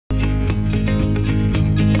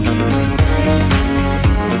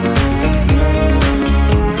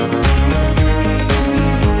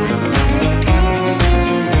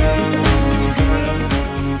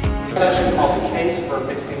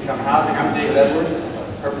Edwards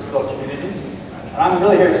of Purpose-Built Communities. And I'm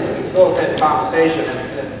really here to facilitate the conversation.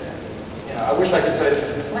 And you know, I wish I could say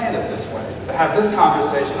that we planned it this way. To have this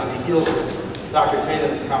conversation on the heels of Dr.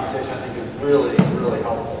 Tatum's conversation, I think is really, really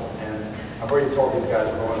helpful. And I've already told these guys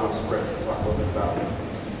we're going off script to talk a little bit about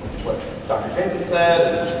what Dr. Tatum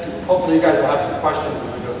said, and hopefully you guys will have some questions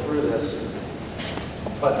as we go through this.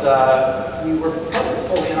 But we were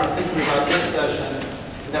purposeful in our thinking about this session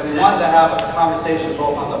that we wanted to have a conversation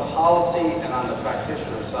both on the policy and on the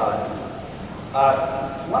practitioner side.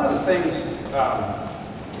 One of the things,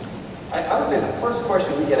 I would say the first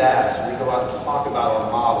question we get asked when we go out and talk about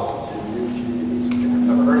our model to new communities who have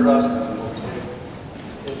never heard of us and what we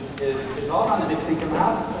do is all on the mixed income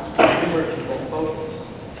housing question, where people focus.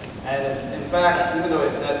 And it's, in fact, even though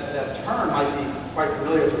that term might be quite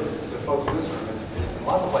familiar to folks in this room, it's in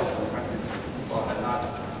lots of places in the country, people have not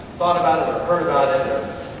thought about it or heard about it.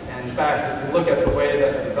 And in fact, if you look at the way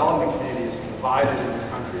that the development community is divided in this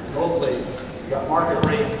country, it's mostly you've got market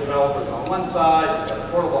rate developers on one side, you've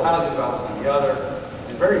got affordable housing developers on the other,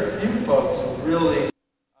 and very few folks who really,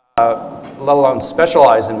 let alone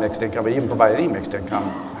specialize in mixed income, but even provide any mixed income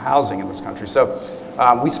housing in this country. So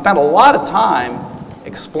we spent a lot of time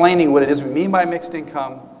explaining what it is we mean by mixed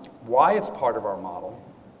income, why it's part of our model.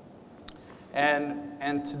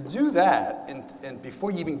 And to do that, and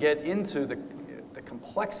before you even get into the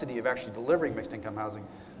complexity of actually delivering mixed income housing,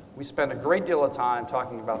 we spend a great deal of time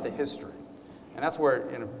talking about the history. And that's where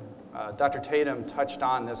Dr. Tatum touched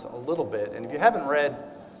on this a little bit. And if you haven't read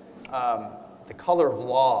The Color of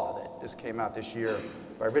Law that just came out this year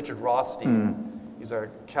by Richard Rothstein, he's a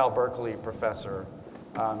Cal Berkeley professor.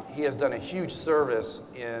 He has done a huge service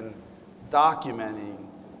in documenting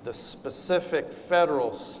the specific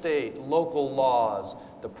federal, state, local laws,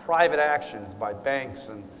 the private actions by banks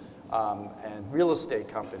and real estate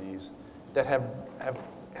companies that have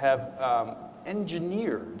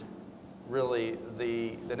engineered really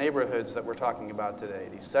the neighborhoods that we're talking about today,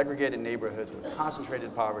 these segregated neighborhoods with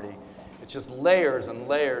concentrated poverty. It's just layers and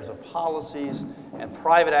layers of policies and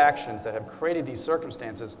private actions that have created these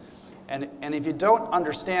circumstances. And if you don't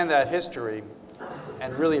understand that history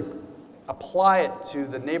and really apply it to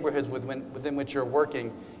the neighborhoods within which you're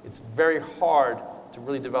working, it's very hard to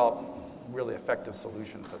really develop really effective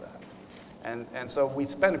solutions to that. And so we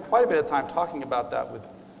spend quite a bit of time talking about that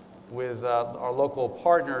with our local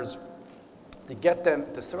partners to get them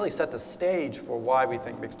to really set the stage for why we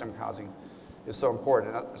think mixed income housing is so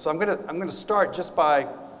important. So I'm going to start just by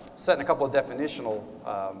setting a couple of definitional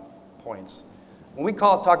points. When we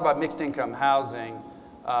talk about mixed income housing,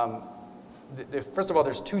 first of all,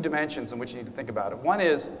 there's two dimensions in which you need to think about it. One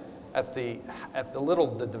is at the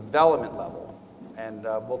development level, and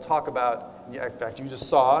we'll talk about. In fact, you just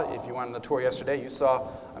saw, if you went on the tour yesterday, you saw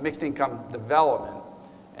a mixed income development,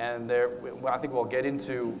 and I think we'll get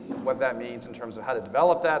into what that means in terms of how to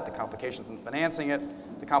develop that, the complications in financing it,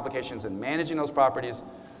 the complications in managing those properties.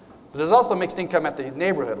 But there's also mixed income at the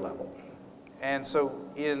neighborhood level. And so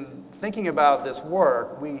in thinking about this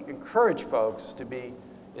work, we encourage folks to be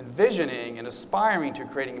envisioning and aspiring to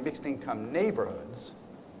creating mixed income neighborhoods,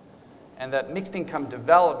 and that mixed income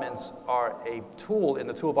developments are a tool in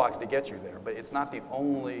the toolbox to get you there, but it's not the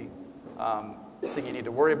only thing you need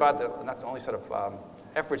to worry about, not the only set of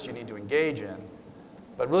efforts you need to engage in,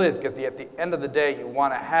 but really because at the end of the day, you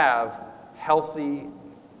want to have healthy,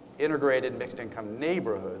 integrated mixed income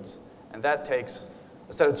neighborhoods, and that takes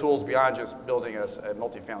a set of tools beyond just building a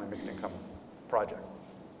multifamily mixed income project.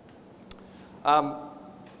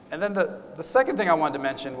 And then the second thing I wanted to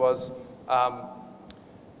mention was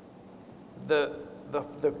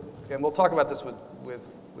and we'll talk about this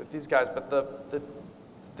with these guys, but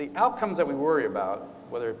the outcomes that we worry about,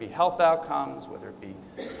 whether it be health outcomes, whether it be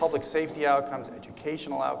public safety outcomes,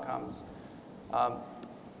 educational outcomes,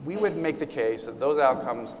 we would make the case that those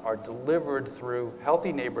outcomes are delivered through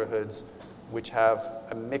healthy neighborhoods which have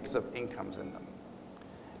a mix of incomes in them.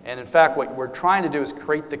 And in fact, what we're trying to do is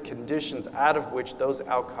create the conditions out of which those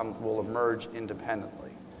outcomes will emerge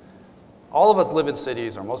independently. All of us live in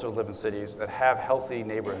cities, or most of us live in cities, that have healthy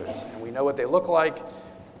neighborhoods. And we know what they look like.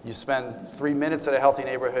 You spend 3 minutes at a healthy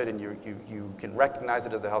neighborhood and you can recognize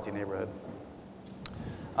it as a healthy neighborhood.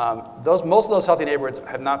 Most of those healthy neighborhoods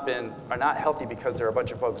are not healthy because there are a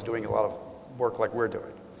bunch of folks doing a lot of work like we're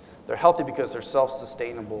doing. They're healthy because they're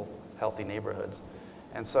self-sustainable, healthy neighborhoods.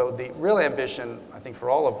 And so the real ambition, I think, for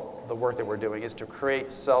all of the work that we're doing is to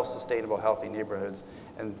create self-sustainable, healthy neighborhoods,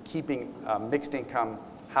 and keeping mixed income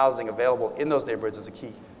housing available in those neighborhoods is a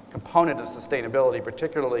key component of sustainability,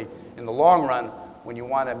 particularly in the long run when you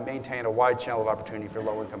want to maintain a wide channel of opportunity for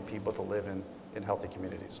low-income people to live in healthy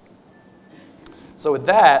communities. So with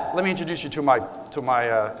that, let me introduce you to my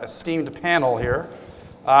esteemed panel here.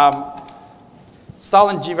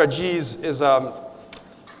 Salin Geevarghese is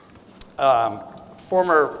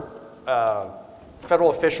former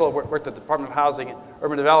federal official, worked at the Department of Housing and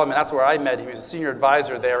Urban Development. That's where I met him. He was a senior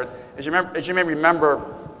advisor there. As you may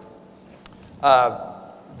remember,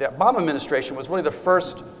 the Obama administration was really the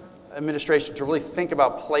first administration to really think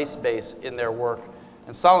about place-based in their work.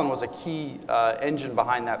 And Salin was a key engine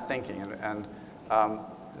behind that thinking.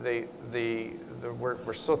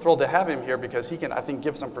 We're so thrilled to have him here because he can, I think,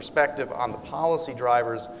 give some perspective on the policy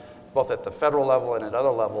drivers, both at the federal level and at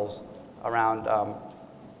other levels, around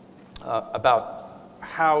about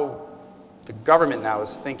how the government now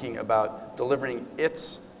is thinking about delivering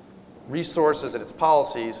its resources and its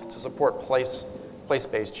policies to support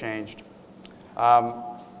place-based change.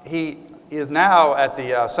 He is now at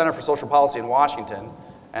the Center for Social Policy in Washington,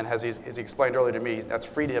 and as he explained earlier to me, that's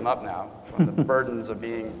freed him up now from the burdens of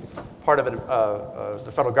being part of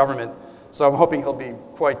the federal government. So I'm hoping he'll be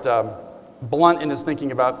quite blunt in his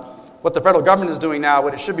thinking about what the federal government is doing now,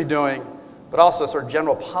 what it should be doing, but also sort of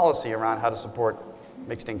general policy around how to support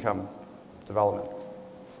mixed income development.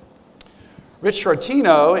 Rich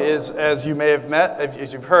Sciortino is, as you may have met,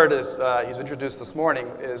 as you've heard, he's introduced this morning,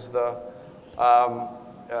 is the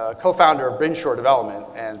co-founder of Brinshore Development,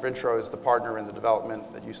 and Brinshore is the partner in the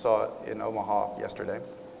development that you saw in Omaha yesterday.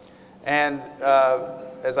 And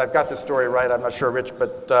as I've got this story right, I'm not sure Rich,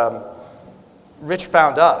 but Rich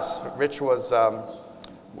found us. Rich was is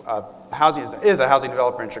a housing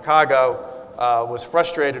developer in Chicago, was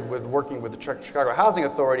frustrated with working with the Chicago Housing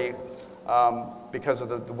Authority because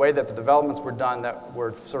of the way that the developments were done that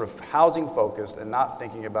were sort of housing focused and not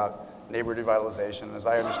thinking about neighborhood revitalization. As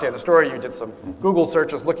I understand the story, you did some Google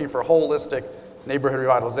searches looking for holistic neighborhood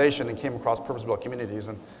revitalization and came across purpose-built communities,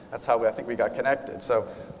 and that's how I think we got connected. So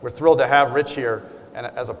we're thrilled to have Rich here and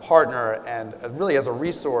as a partner and really as a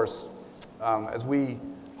resource as we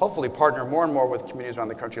hopefully partner more and more with communities around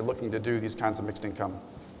the country looking to do these kinds of mixed income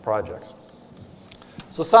projects.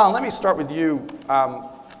 So Salin, let me start with you.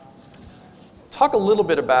 Talk a little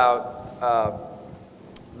bit about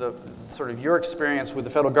the sort of your experience with the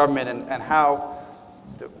federal government and how,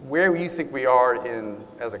 where you think we are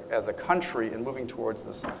as a country in moving towards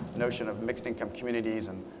this notion of mixed income communities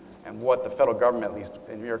and what the federal government, at least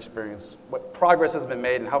in your experience, what progress has been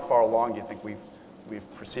made and how far along do you think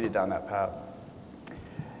we've proceeded down that path?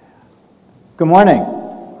 Good morning.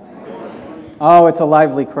 Oh, it's a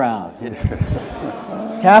lively crowd.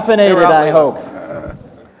 Caffeinated, I hope.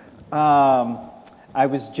 I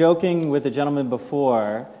was joking with the gentleman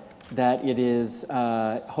before that it is,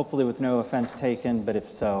 hopefully with no offense taken, but if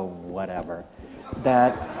so, whatever,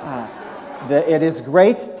 that it is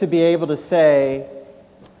great to be able to say,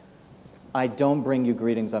 I don't bring you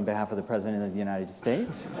greetings on behalf of the President of the United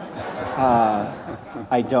States.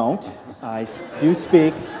 I don't. I do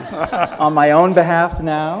speak on my own behalf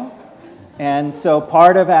now. And so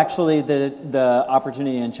part of actually the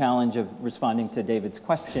opportunity and challenge of responding to David's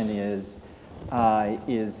question is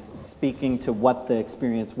speaking to what the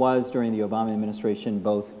experience was during the Obama administration,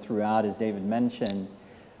 both throughout, as David mentioned.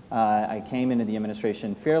 I came into the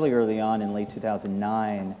administration fairly early on in late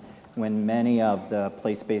 2009 when many of the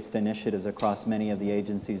place-based initiatives across many of the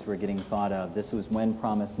agencies were getting thought of. This was when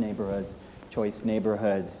Promise Neighborhoods, Choice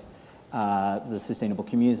Neighborhoods, the Sustainable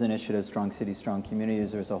Communities Initiative, Strong Cities, Strong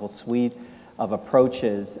Communities. There's a whole suite of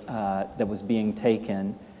approaches that was being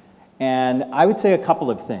taken. And I would say a couple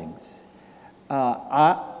of things.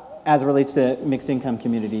 As it relates to mixed income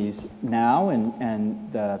communities now and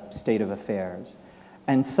the state of affairs.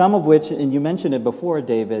 And some of which, and you mentioned it before,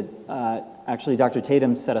 David, actually Dr.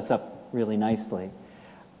 Tatum set us up really nicely.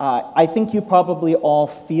 I think you probably all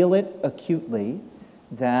feel it acutely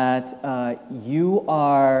that you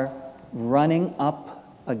are running up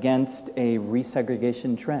against a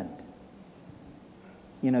resegregation trend.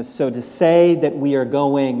 You know, so to say that we are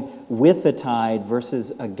going with the tide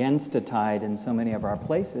versus against a tide in so many of our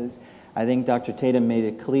places, I think Dr. Tatum made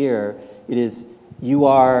it clear. It is you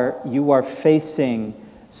are facing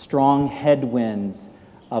strong headwinds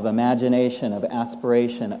of imagination, of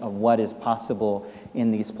aspiration, of what is possible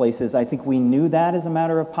in these places. I think we knew that as a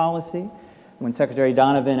matter of policy. When Secretary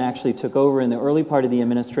Donovan actually took over in the early part of the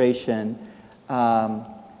administration,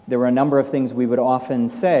 there were a number of things we would often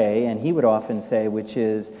say, and he would often say, which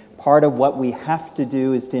is part of what we have to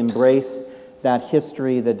do is to embrace that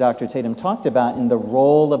history that Dr. Tatum talked about in the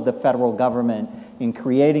role of the federal government in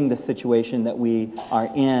creating the situation that we are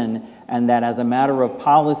in, and that as a matter of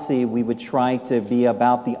policy, we would try to be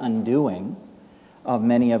about the undoing of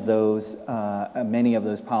many of those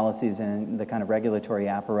policies and the kind of regulatory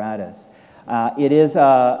apparatus. It is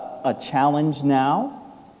a challenge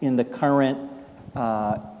now in the current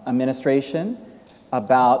administration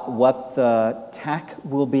about what the tack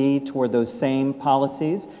will be toward those same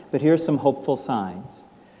policies, but here's some hopeful signs.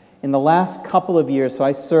 In the last couple of years, so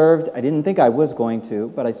I served, I didn't think I was going to,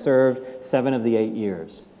 but I served 7 of the 8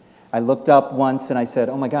 years. I looked up once and I said,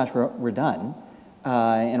 oh my gosh, we're done,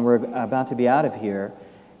 and we're about to be out of here.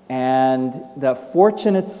 And the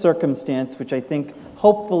fortunate circumstance, which I think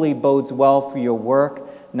hopefully bodes well for your work,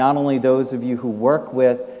 not only those of you who work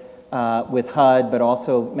with HUD, but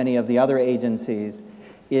also many of the other agencies,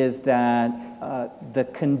 is that the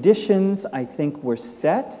conditions, I think, were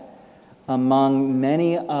set among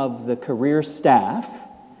many of the career staff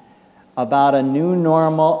about a new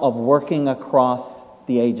normal of working across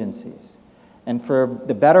the agencies. And for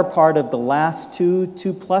the better part of the last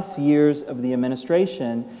two-plus years of the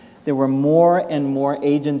administration, there were more and more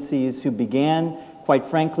agencies who began, quite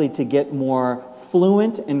frankly, to get more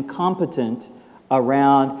fluent and competent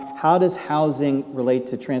around how does housing relate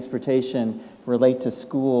to transportation, relate to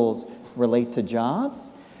schools, relate to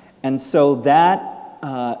jobs. And so that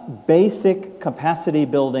basic capacity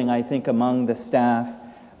building, I think, among the staff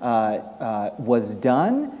was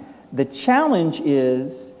done. The challenge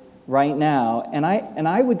is right now, and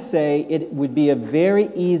I would say it would be a very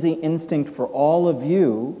easy instinct for all of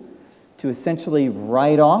you to essentially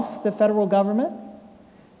write off the federal government,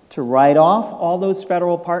 to write off all those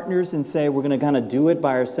federal partners and say we're going to kind of do it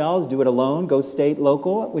by ourselves, do it alone, go state,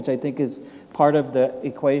 local, which I think is part of the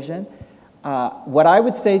equation. What I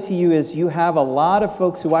would say to you is you have a lot of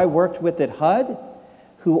folks who I worked with at HUD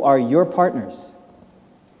who are your partners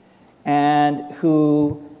and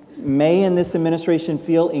who may in this administration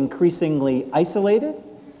feel increasingly isolated,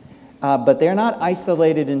 but they're not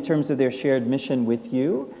isolated in terms of their shared mission with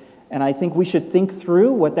you. And I think we should think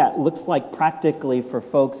through what that looks like practically for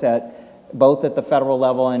folks at both at the federal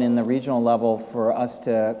level and in the regional level for us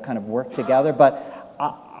to kind of work together. But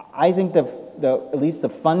I think at least the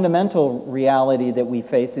fundamental reality that we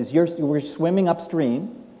face is we're swimming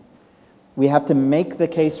upstream. We have to make the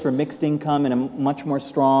case for mixed income in a much more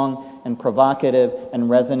strong and provocative and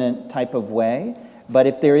resonant type of way. But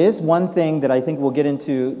if there is one thing that I think we'll get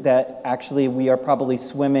into that actually we are probably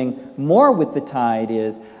swimming more with the tide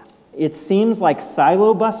is, it seems like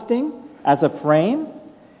silo busting as a frame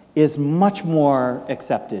is much more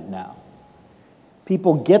accepted now.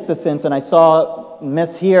 People get the sense, and I saw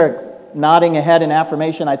Miss here nodding ahead in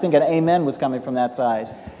affirmation. I think an amen was coming from that side,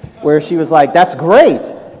 where she was like, that's great.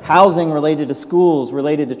 Housing related to schools,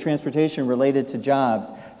 related to transportation, related to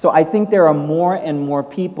jobs. So I think there are more and more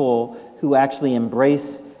people who actually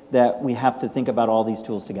embrace that we have to think about all these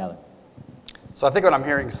tools together. So I think what I'm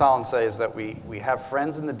hearing Salin say is that we have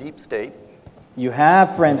friends in the deep state. You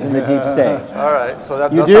have friends in the deep state. All right, so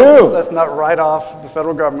let's not write off the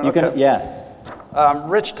federal government. You can, yes.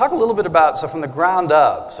 Rich, talk a little bit about, so from the ground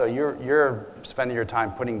up, so you're spending your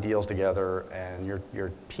time putting deals together and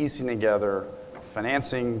you're piecing together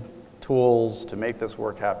financing tools to make this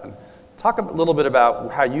work happen. Talk a little bit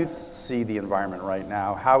about how you see the environment right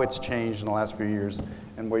now, how it's changed in the last few years,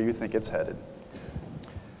 and where you think it's headed.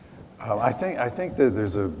 I think that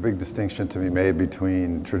there's a big distinction to be made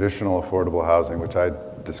between traditional affordable housing, which I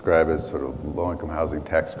describe as sort of low-income housing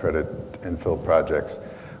tax credit infill projects,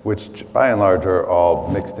 which by and large are all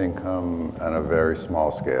mixed income on a very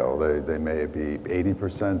small scale. They may be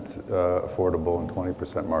 80% affordable and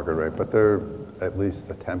 20% market rate, but they're at least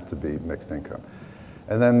attempt to be mixed income.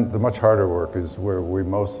 And then the much harder work is where we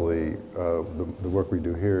mostly, the work we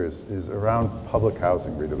do here is around public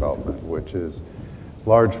housing redevelopment, which is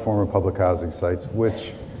large former public housing sites,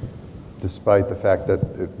 which, despite the fact that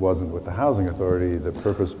it wasn't with the housing authority, the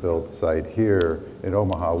purpose-built site here in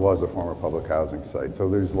Omaha was a former public housing site. So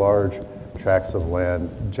there's large tracts of land,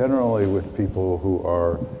 generally with people who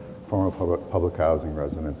are former public housing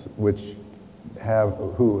residents,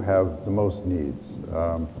 who have the most needs.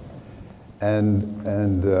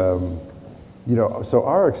 You know, so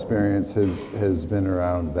our experience has been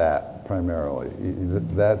around that primarily.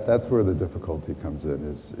 That's where the difficulty comes in,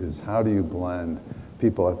 is how do you blend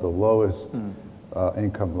people at the lowest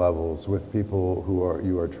income levels with people who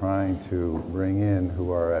you are trying to bring in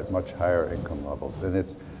who are at much higher income levels. And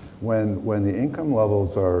it's when the income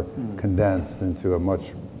levels are condensed into a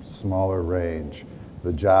much smaller range,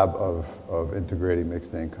 the job of integrating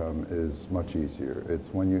mixed income is much easier.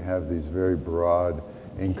 It's when you have these very broad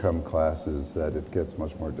income classes that it gets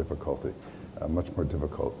much more difficult.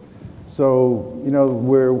 So, you know,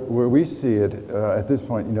 where we see it at this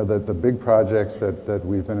point, you know, that the big projects that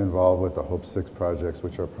we've been involved with, the Hope 6 projects,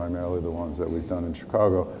 which are primarily the ones that we've done in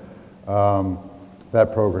Chicago,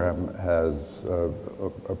 that program has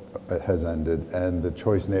ended, and the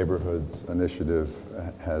Choice Neighborhoods initiative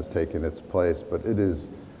has taken its place, but it is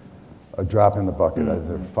a drop in the bucket.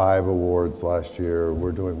 There were 5 awards last year.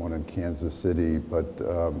 We're doing one in Kansas City, but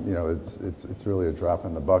you know, it's really a drop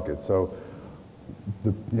in the bucket. So,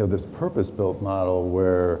 this purpose-built model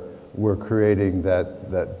where we're creating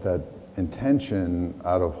that intention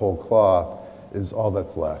out of whole cloth is all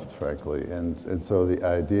that's left, frankly. And so the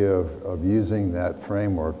idea of using that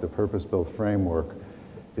framework, the purpose-built framework,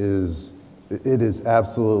 it is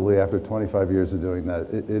absolutely, after 25 years of doing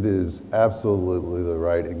that, it is absolutely the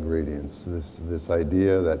right ingredients. This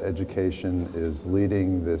idea that education is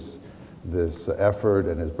leading this effort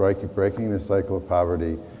and is breaking the cycle of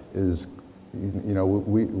poverty is, you know,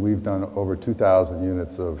 we've done over 2,000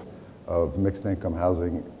 units of mixed income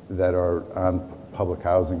housing that are on public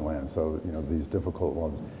housing land, so, you know, these difficult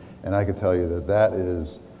ones. And I can tell you that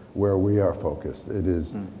is where we are focused. It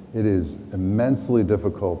is immensely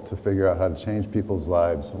difficult to figure out how to change people's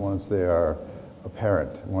lives once they are a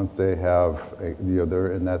parent, once they have,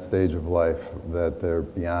 they're in that stage of life that they're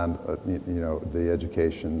beyond, the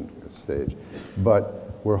education stage.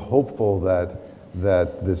 But we're hopeful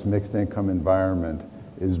that this mixed income environment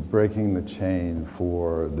is breaking the chain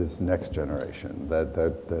for this next generation,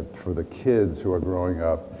 that for the kids who are growing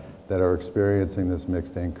up that are experiencing this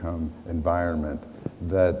mixed income environment,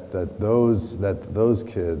 that those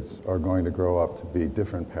kids are going to grow up to be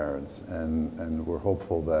different parents, and we're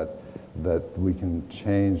hopeful that we can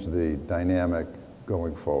change the dynamic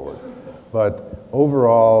going forward. But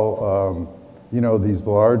overall, these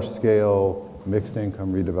large-scale mixed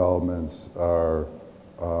income redevelopments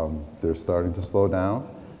they're starting to slow down,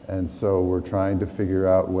 and so we're trying to figure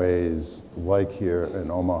out ways, like here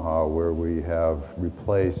in Omaha, where we have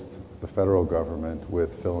replaced the federal government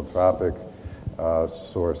with philanthropic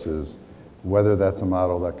sources, whether that's a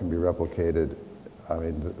model that can be replicated. I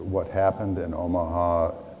mean, what happened in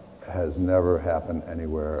Omaha has never happened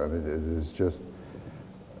anywhere. I mean, it is just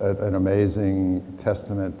an amazing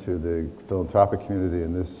testament to the philanthropic community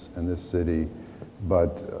in this city.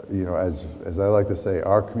 But as I like to say,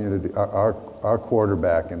 our community, our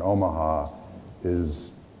quarterback in Omaha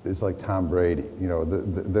is like Tom Brady.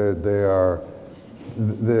 You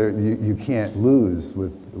can't lose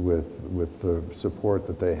with the support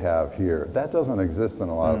that they have here. That doesn't exist in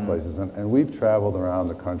a lot of places, and we've traveled around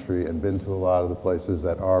the country and been to a lot of the places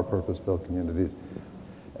that are purpose-built communities,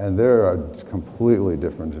 and there are completely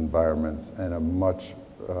different environments and a much,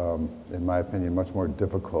 in my opinion, much more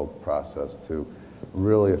difficult process to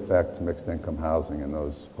really affect mixed income housing in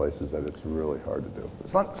those places that it's really hard to do.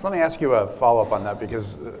 So let me ask you a follow-up on that,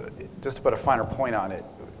 because just to put a finer point on it,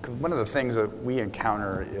 because one of the things that we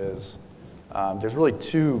encounter is there's really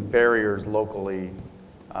 2 barriers locally,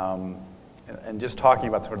 and just talking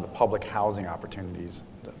about sort of the public housing opportunities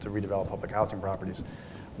to redevelop public housing properties.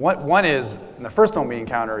 One is, and the first one we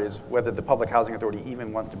encounter is whether the Public Housing Authority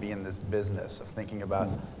even wants to be in this business of thinking about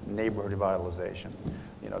neighborhood revitalization.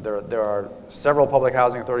 There are several public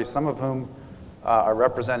housing authorities, some of whom are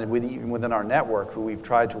represented even within our network, who we've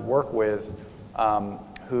tried to work with,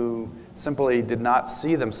 who simply did not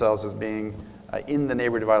see themselves as being in the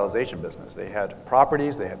neighborhood revitalization business. They had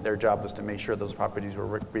properties, their job was to make sure those properties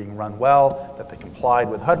were being run well, that they complied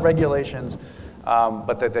with HUD regulations,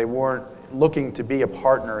 but that they weren't looking to be a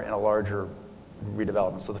partner in a larger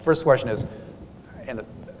redevelopment. So the first question is,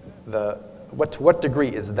 to what degree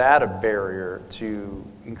is that a barrier to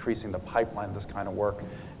increasing the pipeline of this kind of work?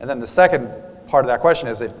 And then the second part of that question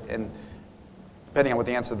is, depending on what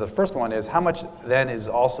the answer to the first one is, how much then is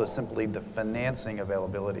also simply the financing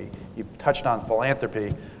availability? You touched on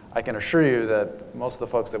philanthropy. I can assure you that most of the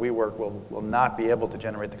folks that we work will not be able to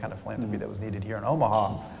generate the kind of philanthropy that was needed here in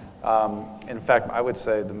Omaha. In fact, I would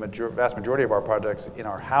say the vast majority of our projects in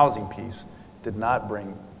our housing piece did not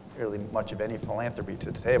bring really much of any philanthropy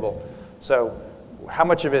to the table. So how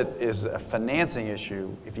much of it is a financing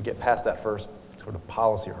issue if you get past that first sort of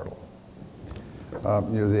policy hurdle?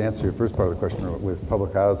 The answer to your first part of the question, with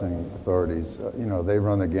public housing authorities, they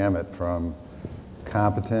run the gamut from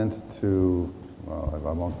competent to,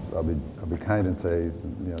 I'll be kind and say,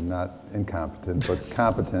 not incompetent, but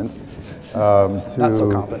competent, not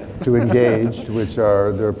so competent. to engaged,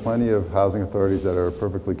 there are plenty of housing authorities that are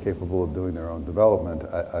perfectly capable of doing their own development,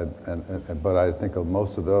 but I think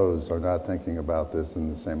most of those are not thinking about this in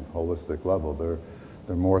the same holistic level.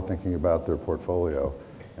 They're more thinking about their portfolio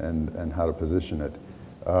and how to position it.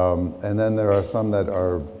 And then there are some that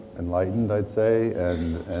are enlightened, I'd say,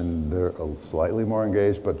 and they're slightly more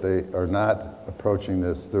engaged, but they are not approaching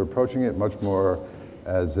this. They're approaching it much more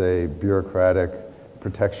as a bureaucratic,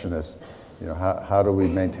 protectionist You know, how do we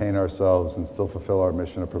maintain ourselves and still fulfill our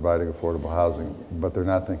mission of providing affordable housing, but they're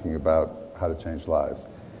not thinking about how to change lives.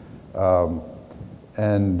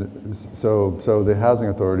 And so the housing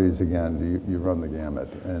authorities, again, you run the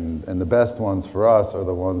gamut. And the best ones for us are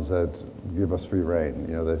the ones that give us free rein.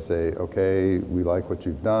 You know, they say, okay, we like what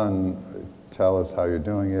you've done, tell us how you're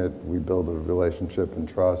doing it, we build a relationship and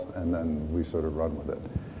trust, and then we sort of run with it.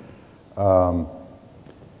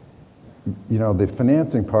 You know, the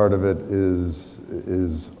financing part of it is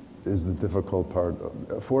the difficult part.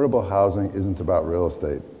 Affordable housing isn't about real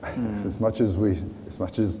estate. As much as we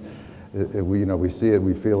you know, we see it,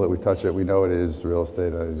 we feel it, we touch it, we know it is real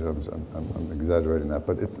estate. I'm exaggerating that,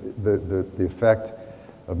 but it's the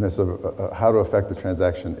effectiveness of how to affect the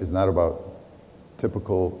transaction is not about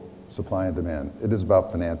typical supply and demand. It is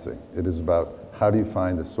about financing. It is about how do you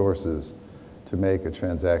find the sources to make a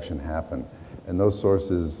transaction happen, and those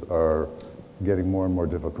sources are getting more and more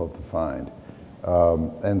difficult to find.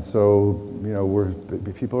 And so, you know,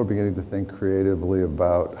 people are beginning to think creatively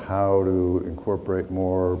about how to incorporate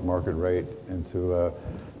more market rate into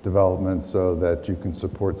development so that you can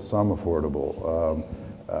support some affordable,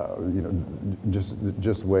 you know,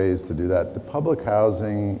 just ways to do that. The public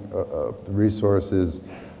housing resources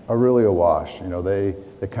are really a wash. You know, they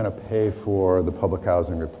kind of pay for the public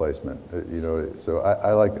housing replacement. You know, so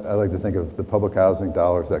I like to think of the public housing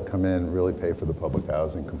dollars that come in really pay for the public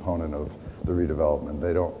housing component of the redevelopment.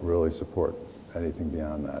 They don't really support anything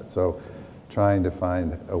beyond that. So trying to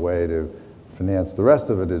find a way to finance the rest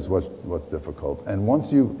of it is what's difficult. And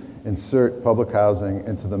once you insert public housing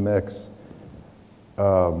into the mix,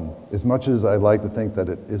 as much as I like to think that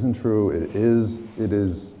it isn't true,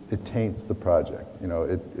 it taints the project. You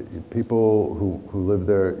know, people who live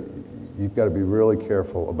there, you've got to be really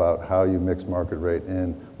careful about how you mix market rate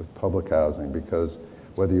in with public housing, because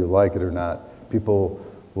whether you like it or not, people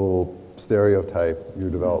will stereotype your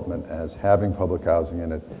development as having public housing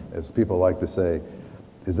in it. As people like to say,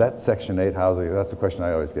 is that Section 8 housing? That's the question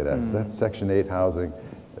I always get asked. Is that Section 8 housing?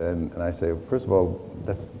 And I say, first of all,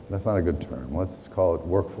 that's not a good term. Let's call it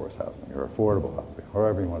workforce housing or affordable housing,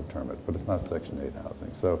 however you want to term it, but it's not Section 8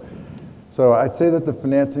 housing. So I'd say that the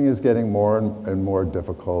financing is getting more and more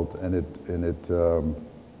difficult, and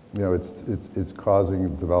you know, it's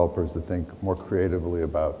causing developers to think more creatively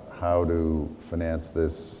about how to finance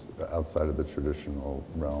this outside of the traditional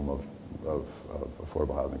realm of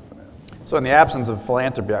affordable housing finance. So in the absence of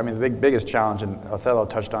philanthropy, I mean, the biggest challenge, and Othello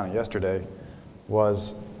touched on it yesterday,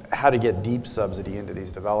 was how to get deep subsidy into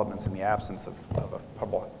these developments in the absence of a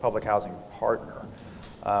public housing partner.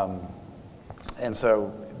 And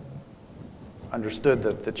so understood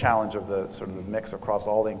the challenge of the sort of the mix across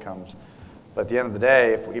all the incomes. But at the end of the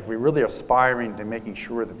day, if we really are aspiring to making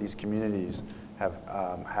sure that these communities have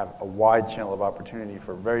a wide channel of opportunity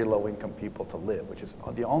for very low income people to live, which is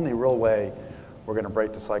the only real way we're going to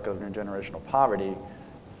break the cycle of intergenerational poverty,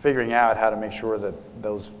 figuring out how to make sure that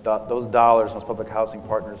those dollars, those public housing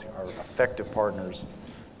partners are effective partners,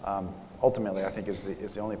 ultimately I think is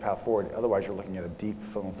the only path forward. Otherwise you're looking at a deep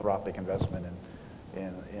philanthropic investment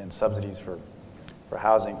in subsidies for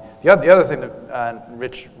housing. The other thing that,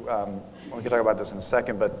 Rich, we can talk about this in a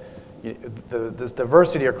second, but this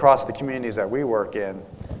diversity across the communities that we work in,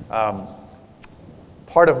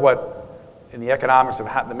 part of what in the economics of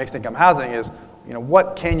the mixed income housing is, you know,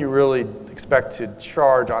 what can you really expect to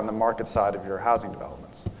charge on the market side of your housing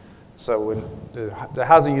developments? So when the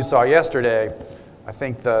housing you saw yesterday, I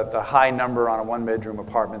think the high number on a one-bedroom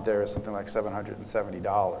apartment there is something like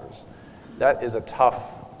 $770. That is a tough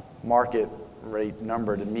market rate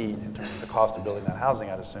number to meet in terms of the cost of building that housing,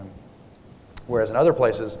 I'd assume. Whereas in other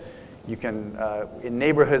places, you can, in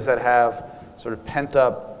neighborhoods that have sort of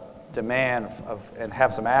pent-up demand and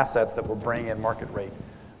have some assets that will bring in market rate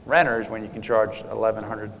renters, when you can charge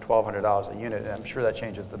 $1,100, $1,200 a unit, and I'm sure that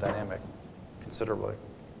changes the dynamic considerably.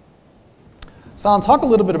 Salin, talk a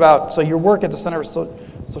little bit about, so your work at the Center for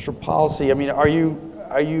Social Policy. I mean, talk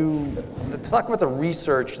about the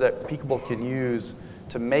research that people can use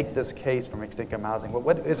to make this case for mixed income housing.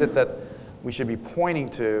 What is it that we should be pointing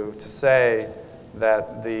to say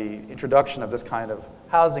that the introduction of this kind of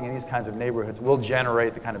housing in these kinds of neighborhoods will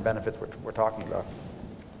generate the kind of benefits we're talking about?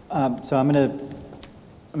 So I'm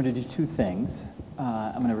going to do two things.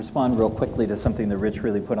 I'm going to respond real quickly to something that Rich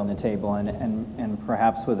really put on the table, and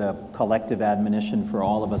perhaps with a collective admonition for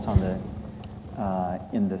all of us on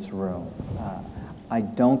in this room. I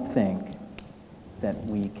don't think that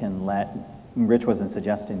we can let, Rich wasn't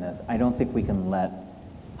suggesting this, I don't think we can let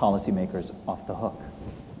policymakers off the hook.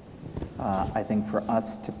 I think for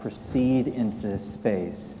us to proceed into this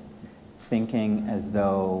space, thinking as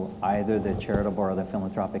though either the charitable or the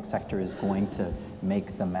philanthropic sector is going to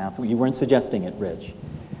make the math. You weren't suggesting it, Rich.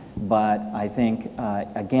 But I think,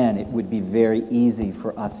 again, it would be very easy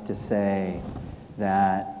for us to say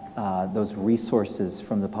that those resources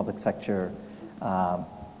from the public sector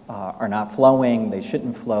are not flowing, they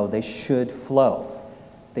shouldn't flow, they should flow.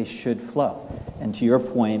 They should flow. And to your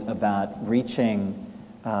point about reaching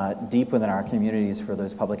deep within our communities for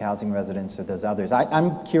those public housing residents or those others,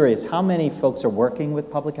 I'm curious, how many folks are working with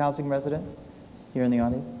public housing residents here in the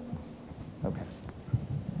audience? Okay.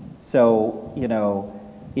 So, you know,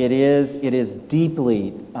 it is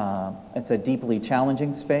deeply, it's a deeply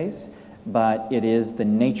challenging space, but it is the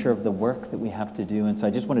nature of the work that we have to do. And so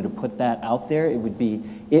I just wanted to put that out there. It would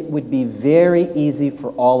be very easy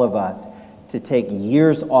for all of us to take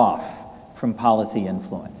years off from policy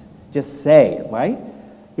influence. Just say it, right?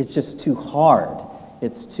 It's just too hard.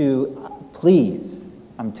 It's too, please,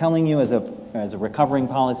 I'm telling you as a recovering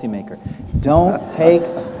policymaker, don't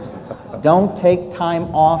take time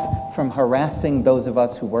off from harassing those of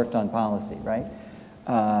us who worked on policy, right?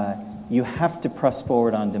 You have to press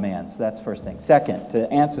forward on demand. So that's first thing. Second,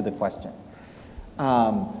 to answer the question,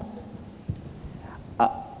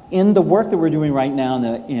 in the work that we're doing right now,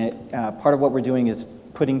 part of what we're doing is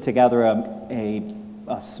putting together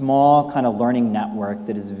a small kind of learning network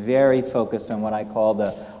that is very focused on what I call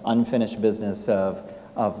the unfinished business of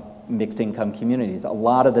mixed income communities. A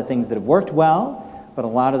lot of the things that have worked well, but a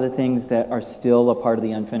lot of the things that are still a part of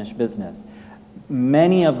the unfinished business.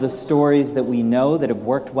 Many of the stories that we know that have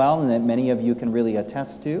worked well and that many of you can really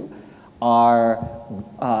attest to are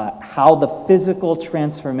how the physical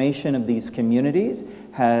transformation of these communities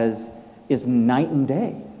is night and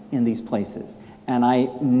day in these places. And I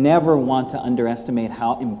never want to underestimate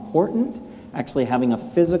how important actually having a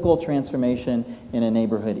physical transformation in a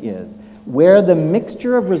neighborhood is. Where the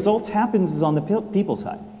mixture of results happens is on the people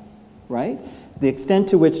side, right? The extent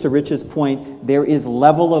to which, to Rich's point, there is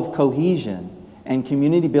level of cohesion and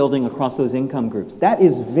community building across those income groups. That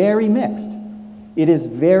is very mixed. It is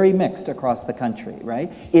very mixed across the country,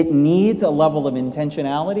 right? It needs a level of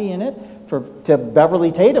intentionality in it. To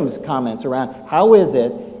Beverly Tatum's comments around how is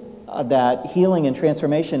it that healing and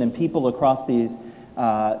transformation and people across these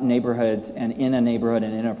neighborhoods and in a neighborhood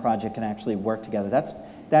and in a project can actually work together.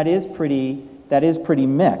 That is pretty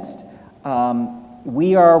mixed.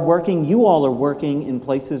 We are working, you all are working in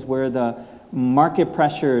places where the market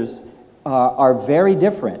pressures are very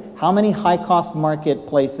different. How many high-cost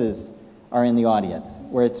marketplaces are in the audience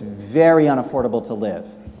where it's very unaffordable to live,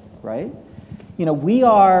 right? You know, we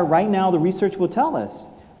are, right now the research will tell us,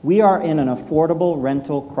 we are in an affordable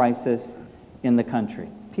rental crisis in the country,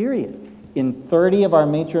 period. In 30 of our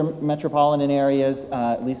major metropolitan areas,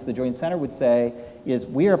 at least the Joint Center would say, is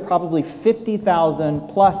we are probably 50,000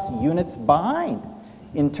 plus units behind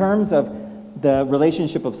in terms of the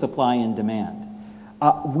relationship of supply and demand.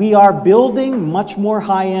 We are building much more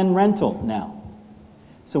high-end rental now.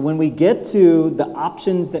 So when we get to the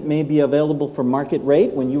options that may be available for market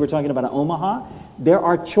rate, when you were talking about Omaha, there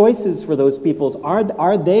are choices for those peoples.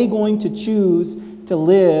 Are they going to choose to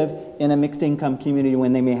live in a mixed income community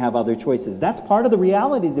when they may have other choices? That's part of the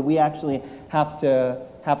reality that we actually have to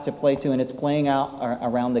play to, and it's playing out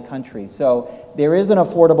around the country. So there is an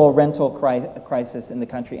affordable rental crisis in the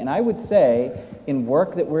country. And I would say in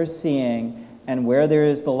work that we're seeing and where there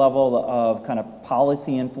is the level of kind of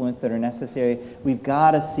policy influence that are necessary, we've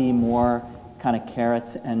got to see more kind of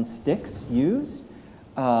carrots and sticks used.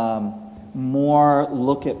 More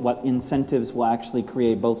look at what incentives will actually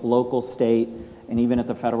create both local, state, and even at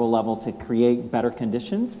the federal level to create better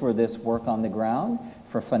conditions for this work on the ground,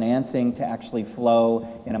 for financing to actually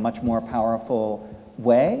flow in a much more powerful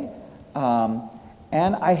way.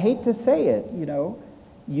 And I hate to say it, you know,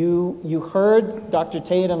 you heard Dr.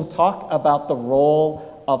 Tatum talk about the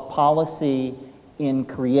role of policy in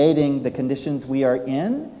creating the conditions we are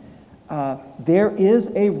in. There is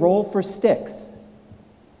a role for sticks.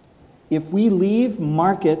 If we leave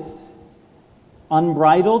markets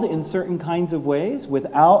unbridled in certain kinds of ways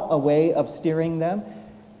without a way of steering them,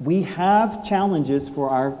 we have challenges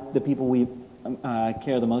for the people we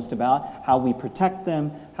care the most about, how we protect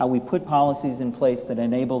them, how we put policies in place that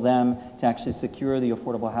enable them to actually secure the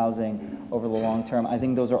affordable housing over the long term. I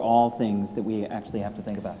think those are all things that we actually have to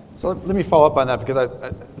think about. So let me follow up on that,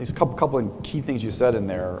 because these couple of key things you said in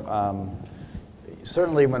there.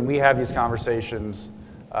 Certainly when we have these conversations,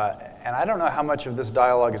 and I don't know how much of this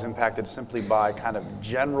dialogue is impacted simply by kind of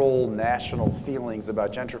general national feelings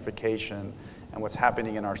about gentrification and what's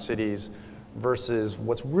happening in our cities versus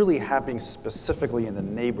what's really happening specifically in the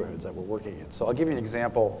neighborhoods that we're working in. So I'll give you an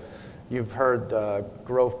example. You've heard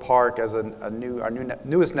Grove Park as our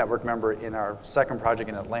newest network member in our second project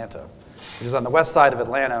in Atlanta, which is on the west side of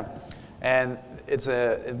Atlanta. And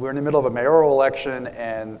we're in the middle of a mayoral election,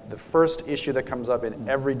 and the first issue that comes up in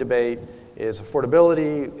every debate is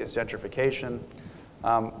affordability, is gentrification.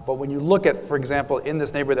 But when you look at, for example, in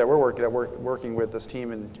this neighborhood that we're working with this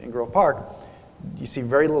team in Grove Park, you see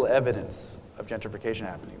very little evidence of gentrification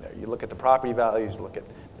happening there. You look at the property values, look at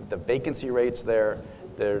the vacancy rates there.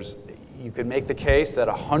 You could make the case that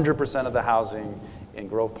 100% of the housing in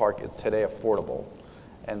Grove Park is today affordable.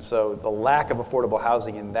 And so the lack of affordable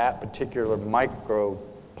housing in that particular micro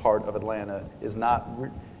part of Atlanta is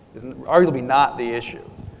arguably not the issue.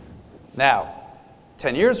 Now,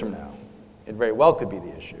 10 years from now, it very well could be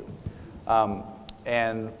the issue.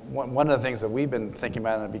 And one of the things that we've been thinking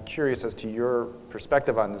about, and I'd be curious as to your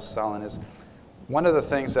perspective on this, Salin, is one of the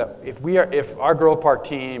things that if our Grove Park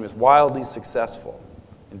team is wildly successful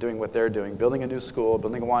in doing what they're doing, building a new school,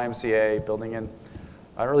 building a YMCA, building an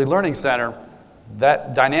early learning center,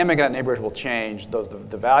 that dynamic in that neighborhood will change.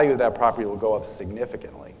 The value of that property will go up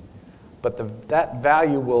significantly. But that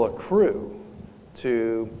value will accrue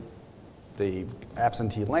to the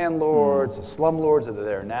absentee landlords, the slumlords that are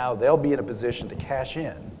there now. They'll be in a position to cash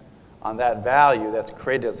in on that value that's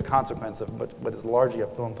created as a consequence of what is largely a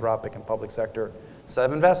philanthropic and public sector set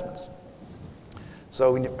of investments.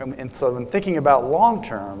 So when thinking about long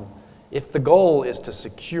term, if the goal is to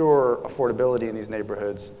secure affordability in these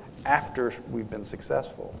neighborhoods after we've been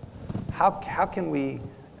successful, how can we,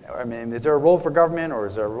 I mean, is there a role for government, or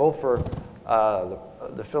is there a role for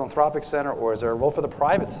the philanthropic center, or is there a role for the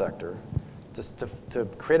private sector to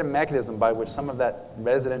create a mechanism by which some of that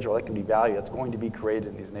residential equity value that's going to be created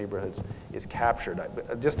in these neighborhoods is captured?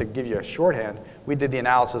 Just to give you a shorthand, we did the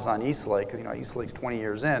analysis on Eastlake. You know, Eastlake's 20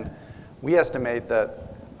 years in. We estimate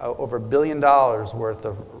that over $1 billion worth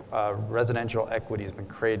of residential equity has been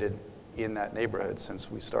created in that neighborhood since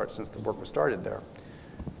the work was started there.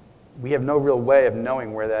 We have no real way of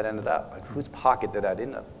knowing where that ended up. Like, whose pocket did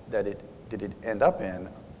it end up in?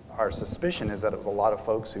 Our suspicion is that it was a lot of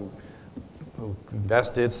folks who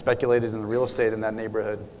invested, speculated in the real estate in that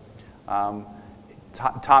neighborhood.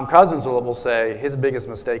 Tom Cousins will say his biggest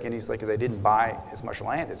mistake in Eastlake is they didn't buy as much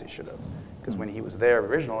land as he should have. Because when he was there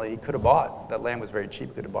originally, he could have bought. That land was very cheap.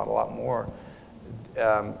 He could have bought a lot more.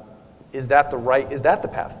 Is that the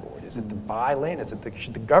path forward? Is it to buy land?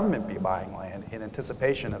 Should the government be buying land in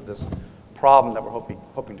anticipation of this problem that we're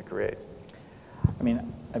hoping to create? I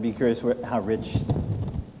mean, I'd be curious how Rich,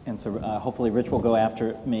 and so hopefully Rich will go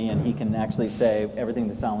after me and he can actually say everything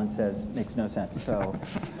that Salin says makes no sense. So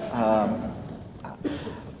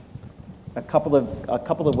a couple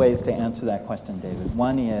of ways to answer that question, David.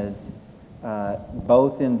 One is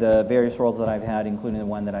both in the various roles that I've had, including the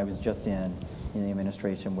one that I was just in the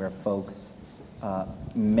administration, where folks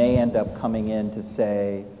may end up coming in to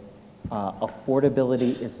say,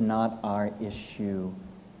 affordability is not our issue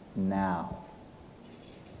now.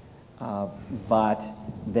 But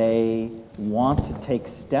they want to take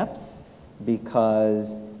steps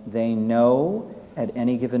because they know at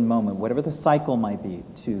any given moment, whatever the cycle might be,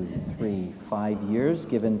 2, 3, 5 years,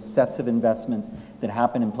 given sets of investments that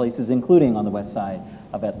happen in places, including on the west side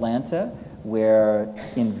of Atlanta, where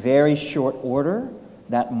in very short order,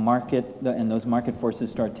 that market and those market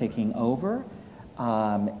forces start taking over,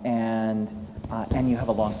 and you have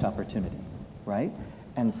a lost opportunity, right?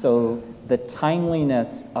 And so the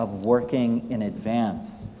timeliness of working in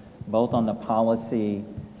advance, both on the policy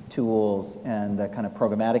tools and the kind of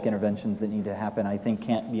programmatic interventions that need to happen, I think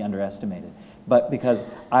can't be underestimated. But because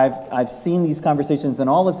I've seen these conversations, and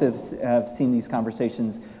all of us have seen these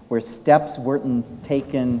conversations where steps weren't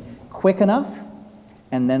taken quick enough,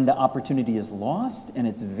 and then the opportunity is lost, and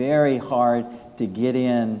it's very hard to get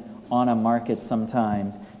in on a market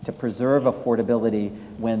sometimes to preserve affordability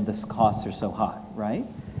when the costs are so high, right?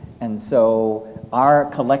 And so our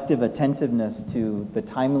collective attentiveness to the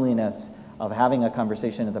timeliness of having a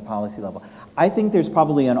conversation at the policy level, I think there's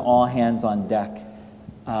probably an all-hands-on-deck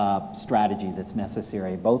strategy that's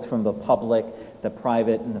necessary, both from the public, the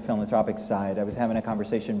private, and the philanthropic side. I was having a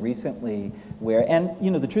conversation recently where, and you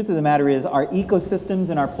know, the truth of the matter is our ecosystems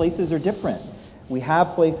and our places are different. We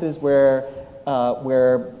have places where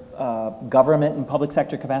government and public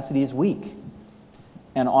sector capacity is weak.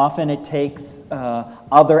 And often it takes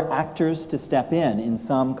other actors to step in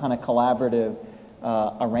some kind of collaborative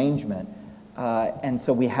arrangement. And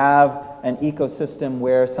so we have an ecosystem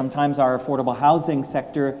where sometimes our affordable housing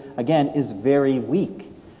sector, again, is very weak.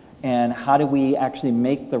 And how do we actually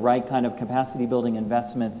make the right kind of capacity building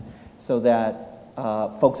investments so that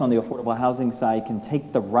folks on the affordable housing side can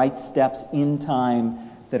take the right steps in time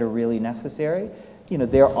that are really necessary. You know,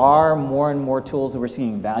 there are more and more tools that we're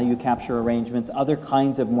seeing, value capture arrangements, other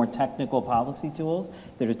kinds of more technical policy tools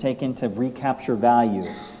that are taken to recapture value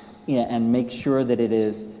and make sure that it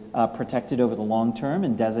is protected over the long term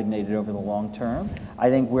and designated over the long term. I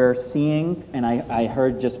think we're seeing, and I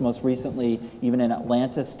heard just most recently, even in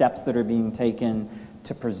Atlanta, steps that are being taken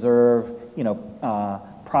to preserve, you know,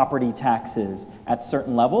 property taxes at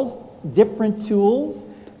certain levels, different tools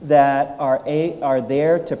that are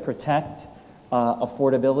there to protect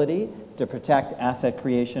affordability, to protect asset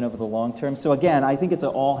creation over the long term. So again, I think it's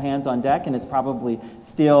all hands on deck, and it's probably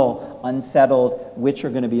still unsettled which are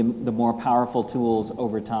going to be the more powerful tools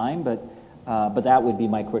over time, but that would be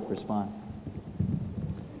my quick response.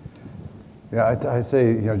 Yeah, I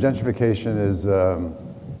say, you know, gentrification is,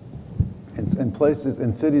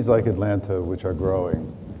 in cities like Atlanta, which are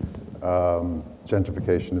growing,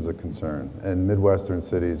 gentrification is a concern. In Midwestern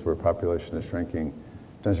cities where population is shrinking,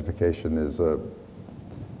 gentrification is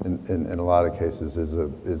in a lot of cases is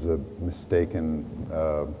a mistaken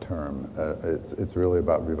term. It's really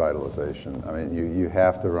about revitalization. I mean, you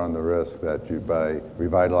have to run the risk that by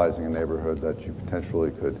revitalizing a neighborhood that you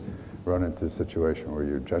potentially could run into a situation where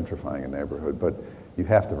you're gentrifying a neighborhood, but you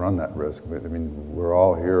have to run that risk. I mean, we're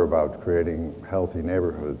all here about creating healthy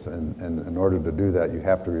neighborhoods, and in order to do that, you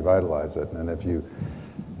have to revitalize it. And if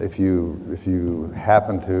you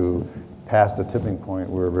happen to pass the tipping point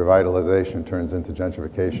where revitalization turns into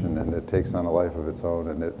gentrification and it takes on a life of its own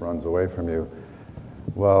and it runs away from you,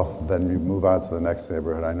 well, then you move on to the next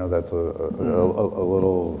neighborhood. I know that's a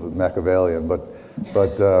little Machiavellian, but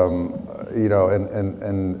you know,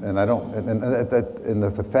 and I don't, and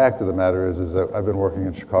the fact of the matter is that I've been working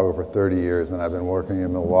in Chicago for 30 years, and I've been working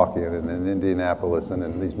in Milwaukee and in Indianapolis and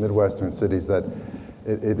in these Midwestern cities that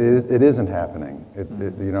it isn't happening.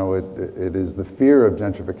 You know, it is the fear of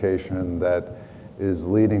gentrification that is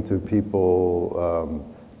leading to people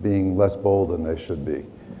being less bold than they should be.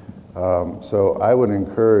 So I would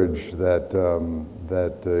encourage that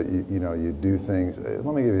you know, you do things.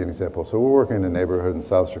 Let me give you an example. So we're working in a neighborhood in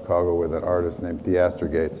South Chicago with an artist named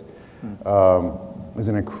Geevarghese. He's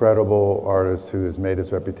an incredible artist who has made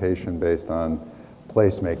his reputation based on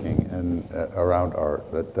placemaking and around art,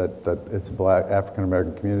 that it's a black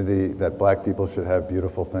African-American community, that black people should have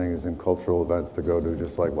beautiful things and cultural events to go to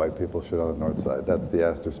just like white people should on the north side. That's the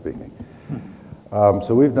Astor speaking.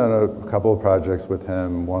 So we've done a couple of projects with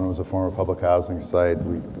him. One was a former public housing site.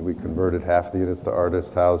 We converted half the units to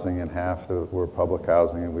artist housing and half were public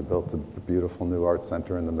housing, and we built a beautiful new art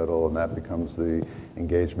center in the middle, and that becomes the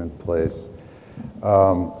engagement place.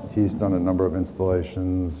 He's done a number of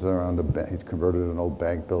installations around a bank. He's converted an old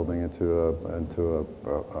bank building into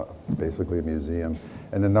basically a museum,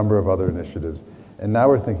 and a number of other initiatives. And now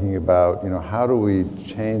we're thinking about, you know, how do we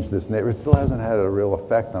change this neighborhood? It still hasn't had a real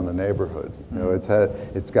effect on the neighborhood. You know,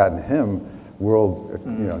 it's gotten him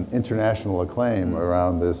international acclaim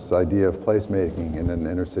around this idea of placemaking in an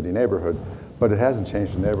inner city neighborhood, but it hasn't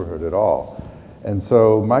changed the neighborhood at all. And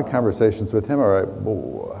so my conversations with him are,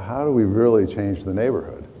 well, how do we really change the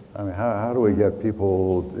neighborhood? I mean, how do we get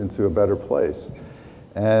people into a better place?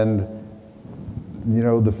 And, you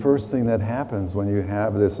know, the first thing that happens when you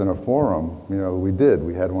have this in a forum, you know, we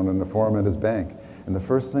had one in the forum at his bank, and the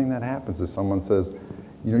first thing that happens is someone says,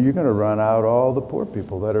 you know, you're going to run out all the poor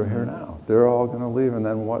people that are here now. They're all going to leave, and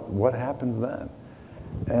then what happens then?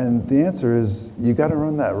 And the answer is, you got to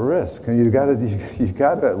run that risk, and you got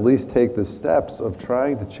to at least take the steps of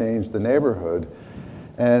trying to change the neighborhood.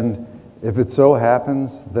 And if it so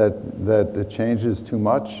happens that it changes too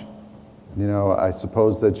much, you know, I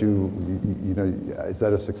suppose that you know, is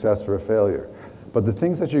that a success or a failure? But the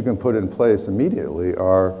things that you can put in place immediately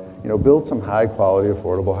are, you know, build some high quality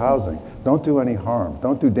affordable housing. Don't do any harm.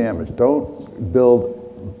 Don't do damage. Don't build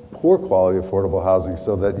poor quality affordable housing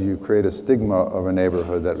so that you create a stigma of a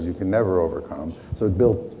neighborhood that you can never overcome. So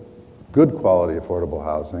build good quality affordable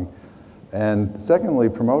housing. And secondly,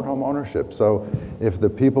 promote home ownership. So if the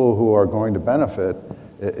people who are going to benefit,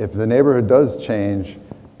 if the neighborhood does change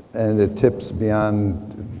and it tips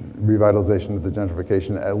beyond revitalization of the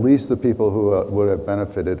gentrification, at least the people who would have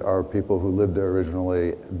benefited are people who lived there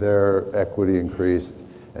originally, their equity increased,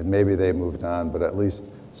 and maybe they moved on, but at least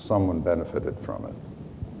someone benefited from it.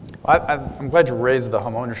 I'm glad you raised the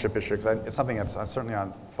home ownership issue, because it's something that's certainly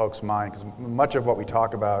on folks' mind, because much of what we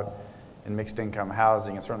talk about in mixed income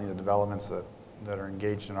housing, and certainly the developments that are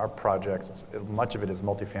engaged in our projects, much of it is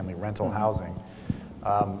multifamily rental housing.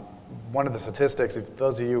 One of the statistics, if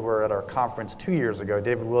those of you who were at our conference 2 years ago,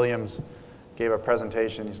 David Williams gave a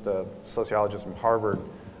presentation, he's the sociologist from Harvard,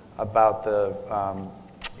 about the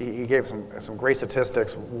he gave some great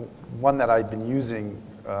statistics. One that I've been using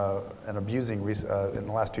and abusing in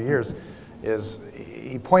the last 2 years is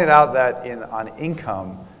he pointed out that on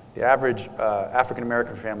income, the average African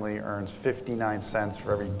American family earns 59 cents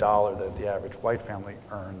for every dollar that the average white family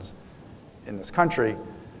earns in this country.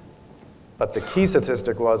 But the key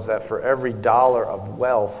statistic was that for every dollar of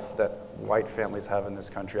wealth that white families have in this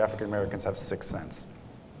country, African Americans have 6 cents.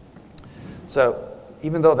 So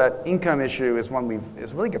even though that income issue is one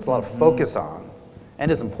it really gets a lot of focus on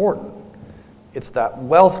and is important, it's that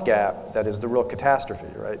wealth gap that is the real catastrophe,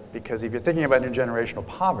 right? Because if you're thinking about intergenerational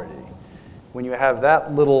poverty, when you have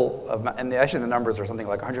that little, and actually the numbers are something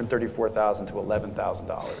like $134,000 to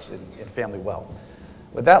 $11,000 in family wealth.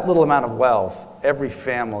 With that little amount of wealth, every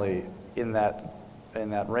family in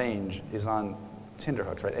that range is on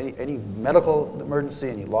tenterhooks, right? Any medical emergency,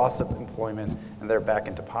 any loss of employment, and they're back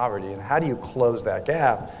into poverty. And how do you close that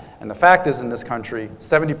gap? And the fact is, in this country,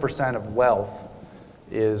 70% of wealth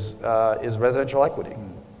is residential equity.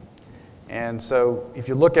 And so if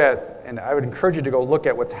you look at, and I would encourage you to go look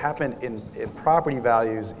at what's happened in property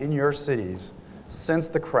values in your cities since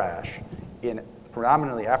the crash in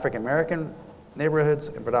predominantly African American neighborhoods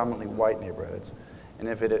and predominantly white neighborhoods. And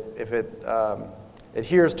if it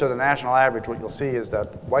adheres to the national average, what you'll see is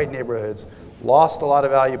that white neighborhoods lost a lot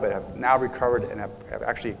of value but have now recovered and have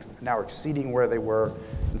actually now exceeding where they were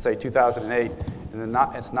in, say, 2008. And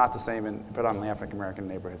it's not the same in predominantly African American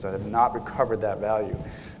neighborhoods that have not recovered that value.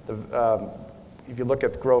 If you look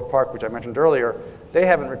at Grove Park, which I mentioned earlier, they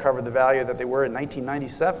haven't recovered the value that they were in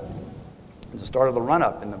 1997. It's the start of the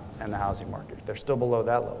run-up in the housing market. They're still below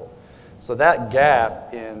that level. So that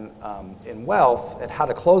gap in wealth and how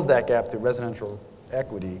to close that gap through residential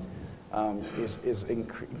equity is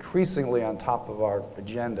increasingly on top of our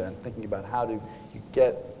agenda, and thinking about how do you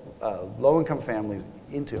get low-income families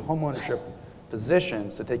into homeownership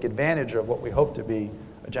positions to take advantage of what we hope to be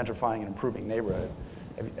a gentrifying and improving neighborhood.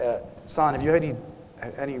 Salin, have you had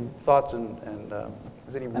any thoughts and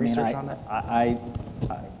is there any research on that?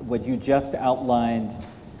 What you just outlined,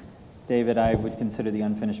 David, I would consider the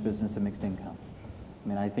unfinished business of mixed income. I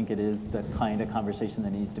mean, I think it is the kind of conversation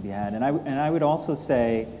that needs to be had. And I would also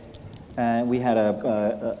say, we had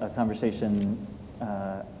a conversation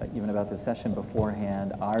even about this session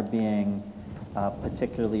beforehand, our being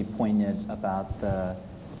particularly poignant about the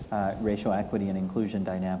racial equity and inclusion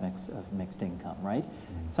dynamics of mixed income, right?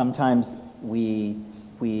 Sometimes in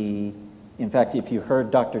fact, if you heard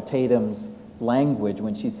Dr. Tatum's language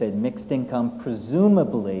when she said mixed income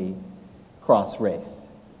presumably cross-race,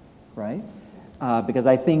 right? Because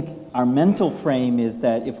I think our mental frame is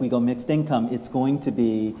that if we go mixed income, it's going to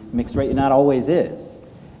be mixed race. It not always is.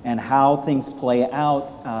 And how things play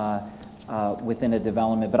out within a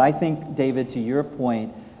development. But I think, David, to your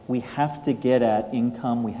point, we have to get at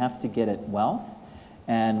income, we have to get at wealth,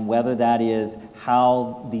 and whether that is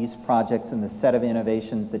how these projects and the set of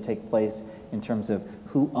innovations that take place in terms of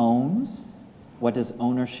who owns, what does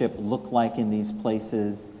ownership look like in these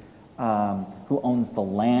places, who owns the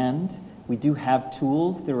land. We do have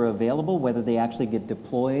tools that are available, whether they actually get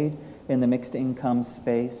deployed in the mixed income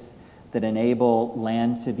space, that enable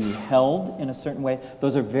land to be held in a certain way.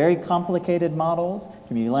 Those are very complicated models,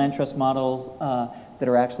 community land trust models that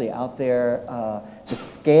are actually out there. The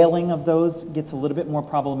scaling of those gets a little bit more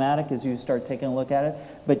problematic as you start taking a look at it.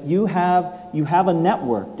 But you have a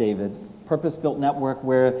network, David, purpose-built network,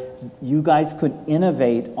 where you guys could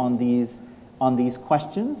innovate on these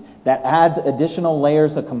questions. That adds additional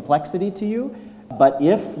layers of complexity to you. But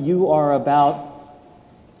if you are about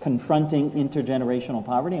confronting intergenerational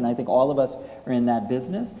poverty, and I think all of us are in that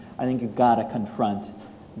business, I think you've got to confront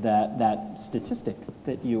that statistic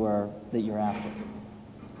that you're after.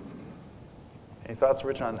 Any thoughts,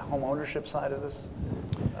 Rich, on home ownership side of this?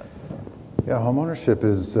 Yeah, home ownership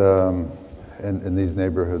is in these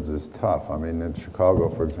neighborhoods is tough. I mean, in Chicago,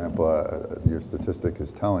 for example, your statistic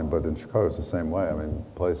is telling, but in Chicago it's the same way. I mean,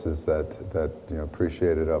 places that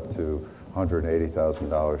appreciated up to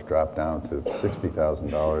 $180,000 drop down to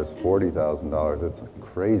 $60,000, $40,000. It's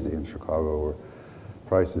crazy in Chicago, where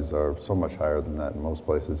prices are so much higher than that in most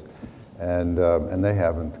places, and they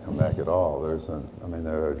haven't come back at all.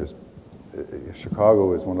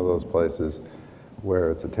 Chicago is one of those places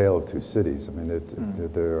where it's a tale of two cities. I mean,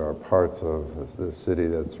 there are parts of the city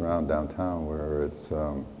that's around downtown where it's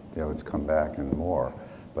it's come back and more.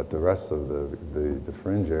 But the rest of the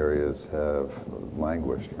fringe areas have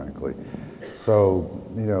languished, frankly. So,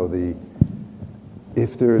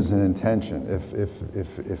 if there's an intention,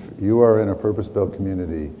 if you are in a purpose-built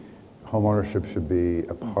community, homeownership should be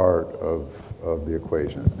a part of the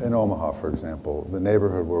equation. In Omaha, for example, the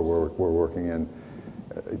neighborhood where we're working in,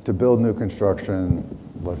 to build new construction,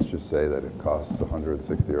 let's just say that it costs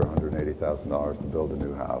 $160,000 or $180,000 to build a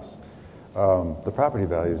new house. The property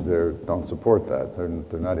values there don't support that.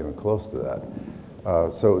 They're not even close to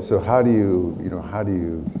that. So how do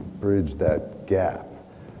you bridge that gap?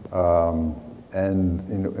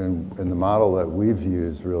 And the model that we've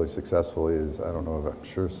used really successfully is, I don't know, I'm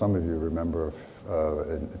sure some of you remember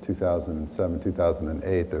in 2007,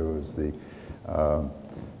 2008, there was the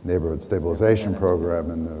Neighborhood Stabilization Program,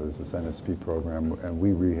 and there was this NSP program, and we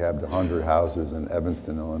rehabbed 100 houses in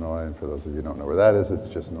Evanston, Illinois. And for those of you who don't know where that is, it's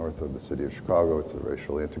just north of the city of Chicago. It's a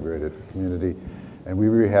racially integrated community. And we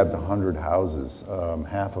rehabbed 100 houses,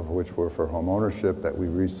 half of which were for home ownership that we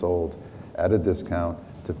resold at a discount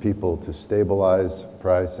to people to stabilize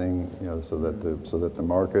pricing, so that the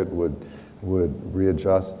market would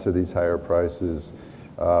readjust to these higher prices,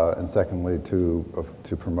 and secondly to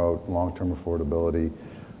promote long-term affordability.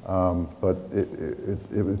 But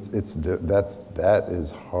that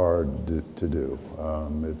is hard to do.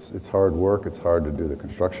 It's hard work. It's hard to do the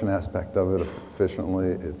construction aspect of it efficiently.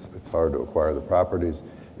 It's hard to acquire the properties.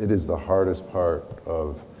 It is the hardest part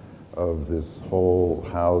of this whole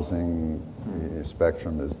housing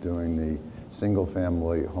spectrum, is doing the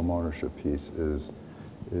single-family homeownership piece is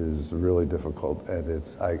really difficult,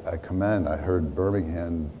 and I heard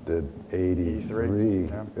Birmingham did 83.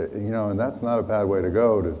 Yeah. And that's not a bad way to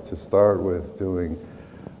go, to start with doing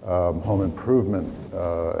home improvement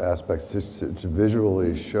aspects to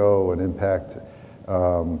visually show an impact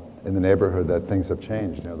in the neighborhood that things have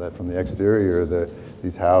changed. That from the exterior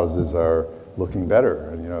these houses are looking better,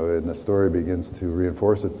 and the story begins to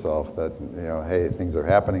reinforce itself that hey, things are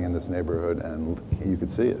happening in this neighborhood, and you can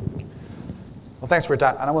see it. Well, thanks for your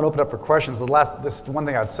time. And I want to open up for questions. This one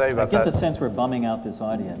thing I'd say about that. I get the sense we're bumming out this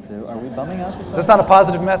audience. Are we bumming out this audience? Is this not a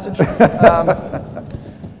positive message?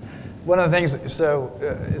 One of the things,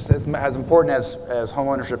 as important as home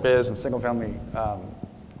ownership is and single-family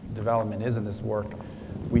development is in this work,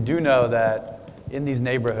 we do know that in these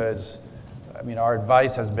neighborhoods, our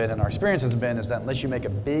advice has been and our experience has been is that unless you make a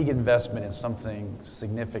big investment in something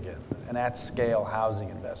significant, an at-scale housing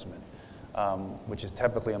investment, which is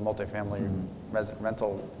typically a multifamily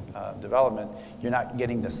rental development, you're not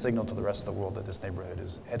getting the signal to the rest of the world that this neighborhood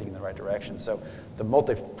is heading in the right direction. So the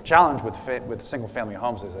challenge with single-family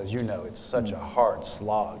homes is, as you know, it's such a hard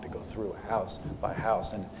slog to go through house by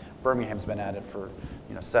house, and Birmingham's been at it for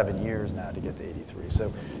 7 years now to get to 83.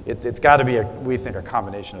 So it's got to be we think a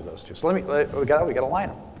combination of those two. So we got a line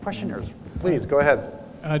of questioners. Please go ahead.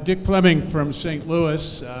 Dick Fleming from St.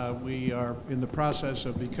 Louis. We are in the process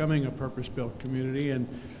of becoming a purpose-built community, and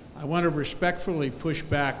I want to respectfully push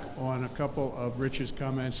back on a couple of Rich's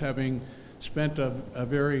comments, having spent a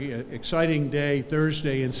very exciting day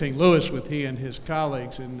Thursday in St. Louis with he and his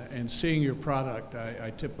colleagues, and seeing your product.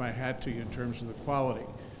 I tip my hat to you in terms of the quality.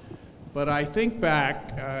 But I think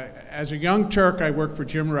back, as a young Turk, I worked for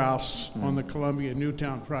Jim Rouse on the Columbia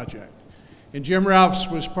Newtown project. And Jim Rouse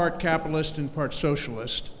was part capitalist and part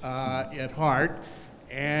socialist at heart,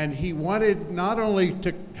 and he wanted not only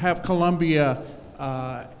to have Columbia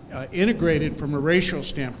integrated from a racial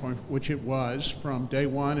standpoint, which it was from day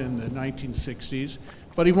one in the 1960s,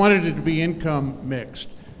 but he wanted it to be income mixed.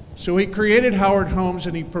 So he created Howard Homes,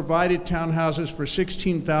 and he provided townhouses for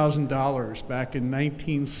 $16,000 back in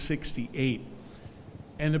 1968.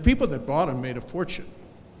 And the people that bought them made a fortune.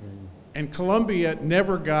 And Columbia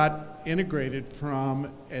never got integrated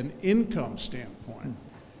from an income standpoint.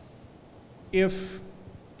 If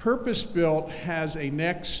purpose-built has a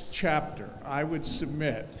next chapter, I would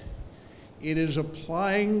submit it is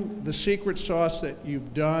applying the secret sauce that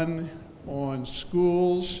you've done on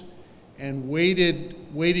schools and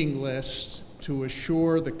waiting lists to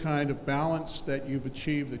assure the kind of balance that you've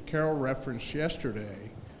achieved that Carol referenced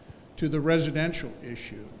yesterday to the residential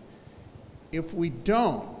issue. If we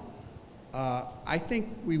don't, I think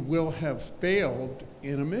we will have failed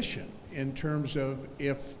in a mission in terms of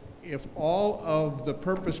if all of the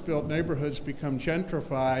purpose-built neighborhoods become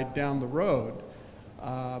gentrified down the road.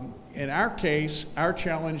 In our case, our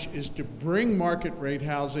challenge is to bring market rate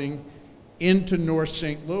housing into North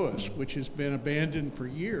St. Louis, which has been abandoned for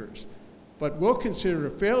years. But we'll consider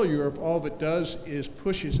it a failure if all it does is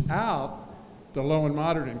pushes out the low and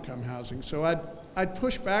moderate income housing. So I'd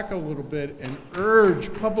push back a little bit and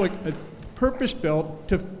urge public purpose-built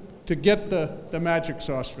to get the magic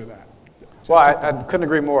sauce for that. Well, I couldn't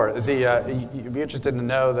agree more. You'd be interested to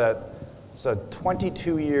know that, so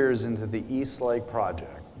 22 years into the East Lake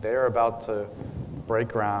project, they're about to break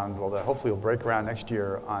ground, well, hopefully will break ground next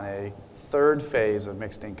year on a third phase of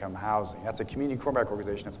mixed income housing. That's a community cornerback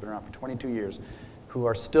organization that's been around for 22 years. who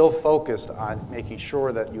are still focused on making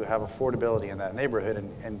sure that you have affordability in that neighborhood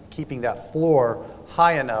and keeping that floor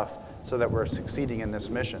high enough so that we're succeeding in this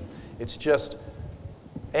mission. It's just,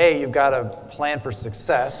 A, you've got to plan for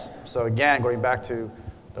success. So again, going back to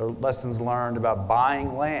the lessons learned about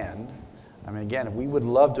buying land, I mean, again, we would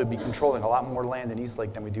love to be controlling a lot more land in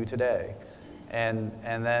Eastlake than we do today. And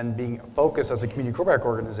then being focused as a community co-op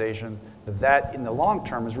organization, that in the long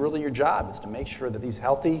term is really your job, is to make sure that these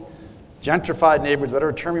healthy, gentrified neighborhoods,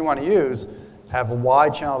 whatever term you want to use, have a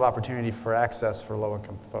wide channel of opportunity for access for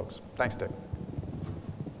low-income folks. Thanks, Dick.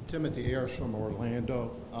 Timothy Ayers from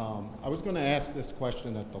Orlando. I was going to ask this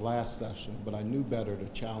question at the last session, but I knew better to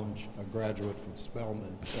challenge a graduate from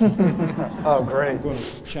Spelman. So oh, great. I'm going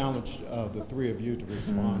to challenge the three of you to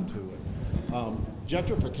respond to it.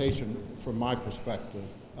 Gentrification, from my perspective,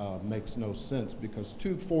 makes no sense because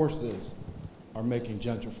two forces are making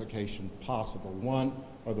gentrification possible. One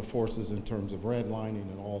are the forces in terms of redlining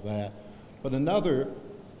and all that, but another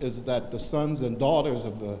is that the sons and daughters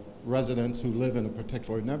of the residents who live in a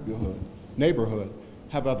particular neighborhood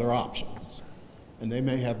have other options. And they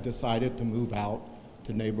may have decided to move out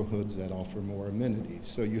to neighborhoods that offer more amenities.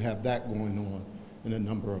 So you have that going on in a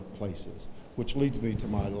number of places, which leads me to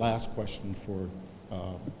my last question for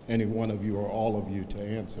any one of you or all of you to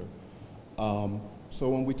answer. So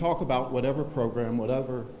when we talk about whatever program,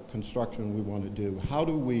 whatever construction we want to do, how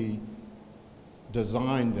do we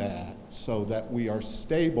design that so that we are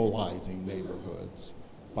stabilizing neighborhoods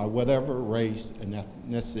by whatever race and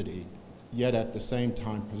ethnicity, yet at the same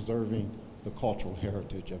time preserving the cultural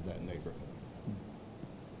heritage of that neighborhood?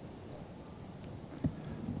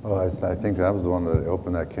 Well, I think that was the one that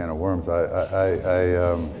opened that can of worms.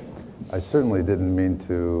 I certainly didn't mean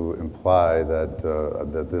to imply that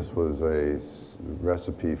that this was a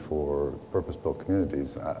recipe for purpose-built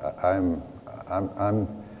communities. I'm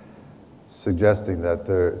suggesting that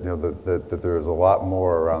that there is a lot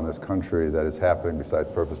more around this country that is happening besides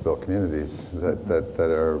purpose-built communities. That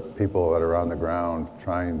are people that are on the ground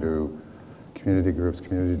trying to, community groups,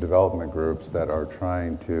 community development groups that are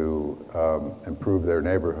trying to improve their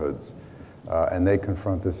neighborhoods, and they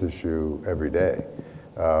confront this issue every day.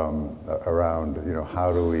 Around,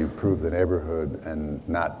 how do we improve the neighborhood and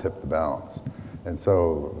not tip the balance? And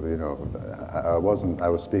so, I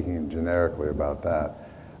was speaking generically about that.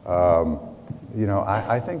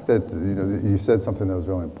 I think that, you said something that was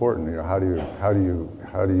really important. How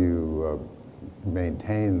do you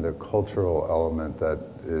maintain the cultural element that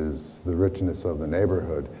is the richness of the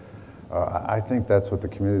neighborhood? I think that's what the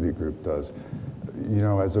community group does.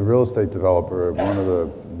 As a real estate developer,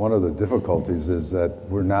 one of the difficulties is that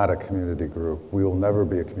we're not a community group. We will never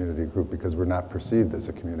be a community group because we're not perceived as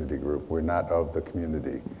a community group. We're not of the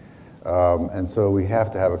community. And so we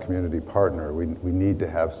have to have a community partner. We need to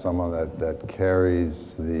have someone that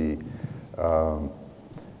carries the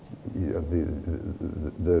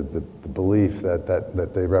belief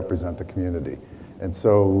that they represent the community. And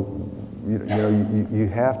so, you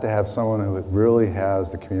have to have someone who really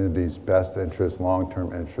has the community's best interests,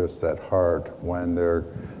 long-term interests at heart when they're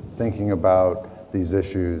thinking about these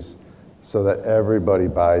issues, so that everybody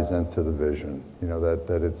buys into the vision.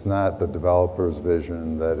 That it's not the developer's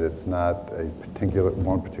vision, that it's not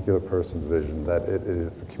one particular person's vision, that it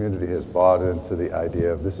is the community has bought into the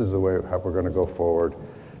idea of this is the way how we're going to go forward,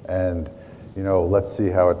 and let's see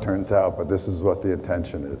how it turns out, but this is what the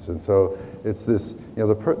intention is. And so it's this,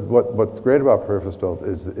 what's great about purpose-built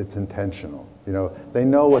is it's intentional. They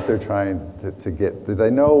know what they're trying to get.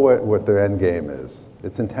 They know what their end game is.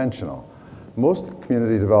 It's intentional. Most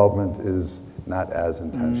community development is not as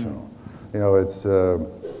intentional. It's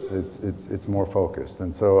more focused.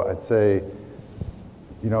 And so I'd say,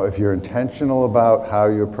 if you're intentional about how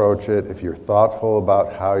you approach it, if you're thoughtful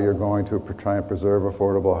about how you're going to try and preserve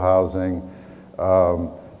affordable housing,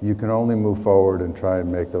 you can only move forward and try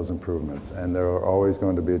and make those improvements. And there are always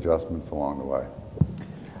going to be adjustments along the way.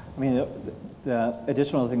 I mean, the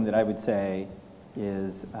additional thing that I would say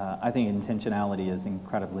is I think intentionality is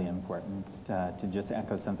incredibly important, to just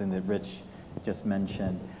echo something that Rich just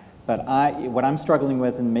mentioned. But what I'm struggling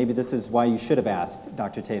with, and maybe this is why you should have asked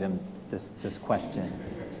Dr. Tatum this question,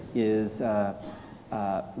 is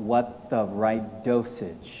what the right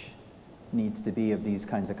dosage needs to be of these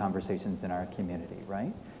kinds of conversations in our community,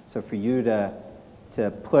 right? So for you to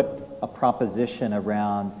put a proposition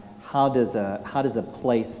around how does a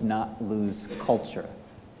place not lose culture?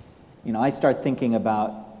 I start thinking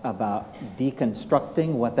about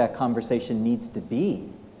deconstructing what that conversation needs to be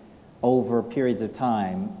over periods of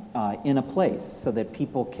time in a place so that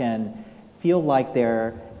people can feel like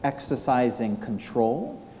they're exercising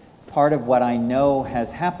control, part of what I know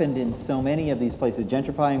has happened in so many of these places,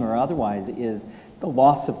 gentrifying or otherwise, is the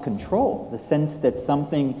loss of control, the sense that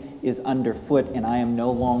something is underfoot and I am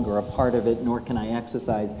no longer a part of it, nor can I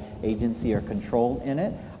exercise agency or control in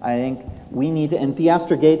it. I think we need to, and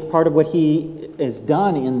Theaster Gates, part of what he has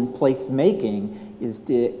done in placemaking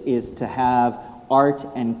is to have art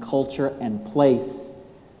and culture and place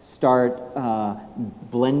start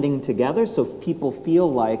blending together, so people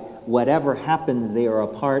feel like whatever happens, they are a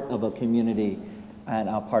part of a community and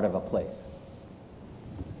a part of a place.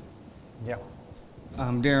 Yeah.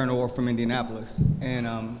 I'm Darren Orr from Indianapolis, and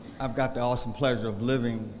I've got the awesome pleasure of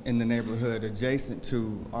living in the neighborhood adjacent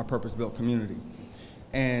to our purpose-built community.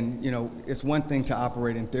 And you know, it's one thing to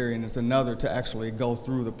operate in theory, and it's another to actually go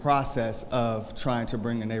through the process of trying to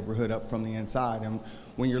bring a neighborhood up from the inside. And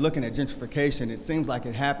when you're looking at gentrification, it seems like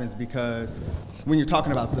it happens because when you're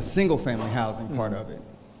talking about the single-family housing part of it,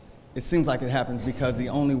 it seems like it happens because the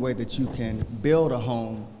only way that you can build a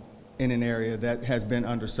home in an area that has been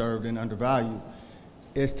underserved and undervalued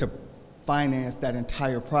is to finance that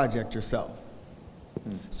entire project yourself.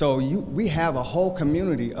 So we have a whole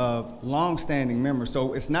community of long-standing members.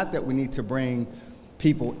 So it's not that we need to bring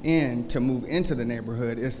people in to move into the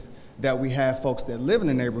neighborhood. It's that we have folks that live in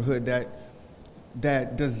the neighborhood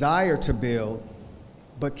that desire to build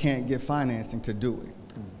but can't get financing to do it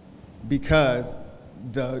because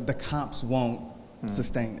the comps won't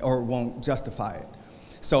sustain or won't justify it.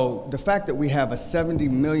 So the fact that we have a $70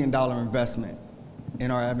 million investment in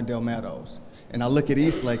our Avondale Meadows, and I look at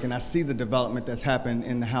Eastlake and I see the development that's happened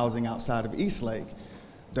in the housing outside of Eastlake,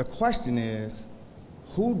 the question is,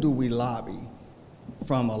 who do we lobby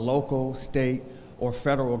from a local, state, or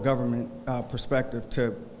federal government perspective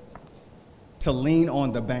to lean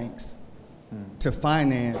on the banks to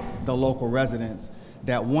finance the local residents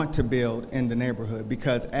that want to build in the neighborhood?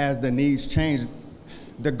 Because as the needs change,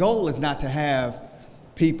 the goal is not to have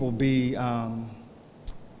people be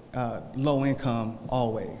low income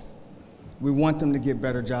always. We want them to get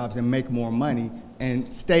better jobs and make more money and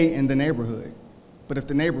stay in the neighborhood. But if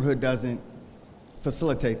the neighborhood doesn't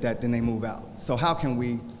facilitate that, then they move out. So how can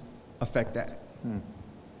we affect that?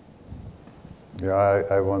 Yeah,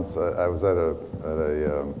 I was at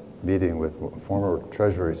a meeting with former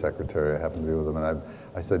Treasury Secretary. I happened to be with him, and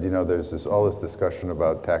I said, you know, there's all this discussion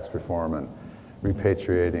about tax reform and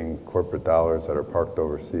repatriating corporate dollars that are parked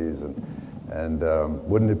overseas, and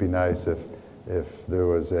wouldn't it be nice if there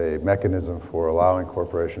was a mechanism for allowing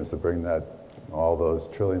corporations to bring all those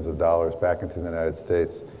trillions of dollars back into the United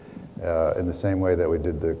States in the same way that we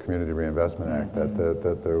did the Community Reinvestment Act,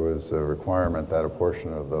 that there was a requirement that a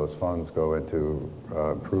portion of those funds go into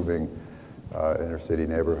improving inner city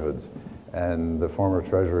neighborhoods. And the former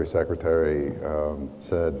Treasury Secretary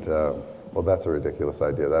said, well, that's a ridiculous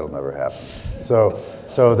idea. That'll never happen. So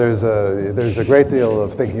there's a great deal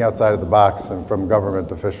of thinking outside of the box, and from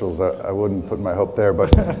government officials, I wouldn't put my hope there,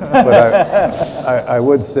 but I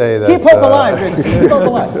would say that keep hope alive, Brinshore. Keep hope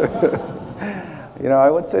alive. You know,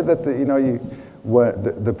 I would say that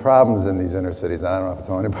the problems in these inner cities, and I don't have to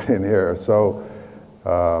tell anybody in here, are so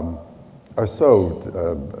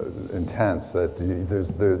intense that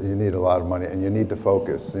you need a lot of money, and you need to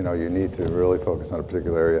focus. You know, you need to really focus on a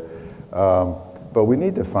particular area. But we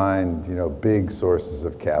need to find, you know, big sources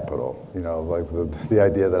of capital. You know, like the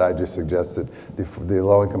idea that I just suggested, the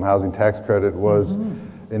low-income housing tax credit was,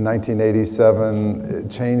 in 1987, it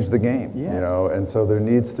changed the game. Yes. You know, and so there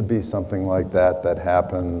needs to be something like that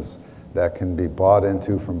happens, that can be bought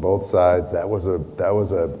into from both sides. That was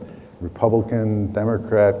a Republican,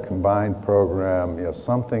 Democrat combined program. You know,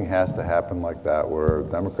 something has to happen like that, where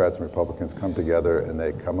Democrats and Republicans come together and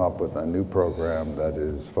they come up with a new program that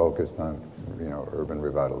is focused on, you know, urban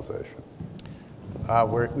revitalization.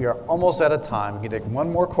 We are almost out of time. We can take one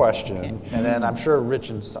more question, and then I'm sure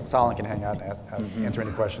Rich and Salin can hang out and answer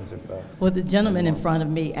any questions. Well, the gentleman in front of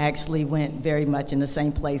me actually went very much in the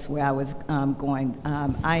same place where I was going.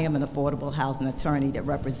 I am an affordable housing attorney that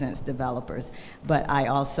represents developers, but I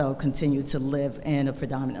also continue to live in a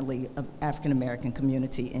predominantly African-American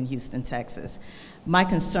community in Houston, Texas. My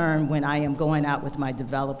concern when I am going out with my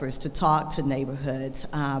developers to talk to neighborhoods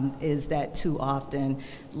is that too often,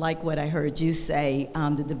 like what I heard you say,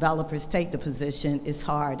 the developers take the position, it's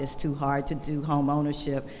hard, it's too hard to do home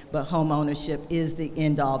ownership, but home ownership is the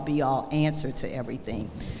end-all, be-all answer to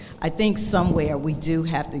everything. I think somewhere we do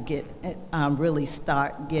have to get really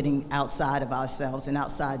start getting outside of ourselves and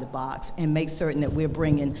outside the box and make certain that we're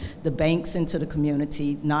bringing the banks into the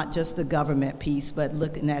community, not just the government piece, but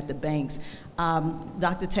looking at the banks.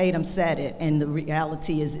 Dr. Tatum said it, and the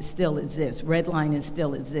reality is it still exists. Redlining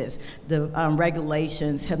still exists. The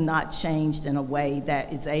regulations have not changed in a way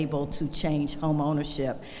that is able to change home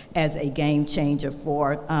ownership as a game changer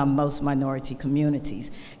for most minority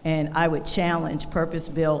communities. And I would challenge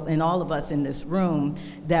purpose-built and all of us in this room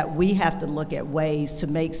that we have to look at ways to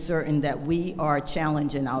make certain that we are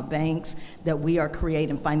challenging our banks, that we are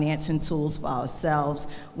creating financing tools for ourselves.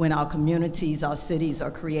 When our communities, our cities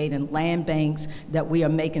are creating land banks, that we are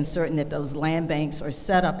making certain that those land banks are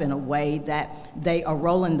set up in a way that they are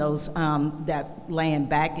rolling those that land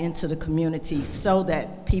back into the community so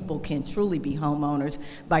that people can truly be homeowners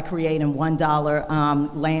by creating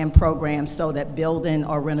 $1 land programs so that building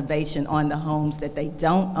or renovation on the homes that they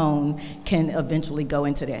don't own can eventually go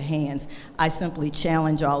into their hands. I simply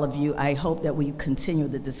challenge all of you. I hope that we continue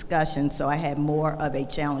the discussion, so I had more of a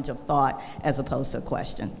challenge of thought as opposed to a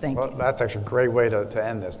question. Thank you. That's actually a great way to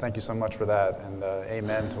end this. Thank you so much for that, and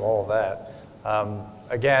amen to all of that.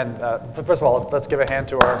 Again, first of all, let's give a hand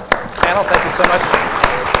to our panel. Thank you so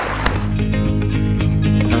much.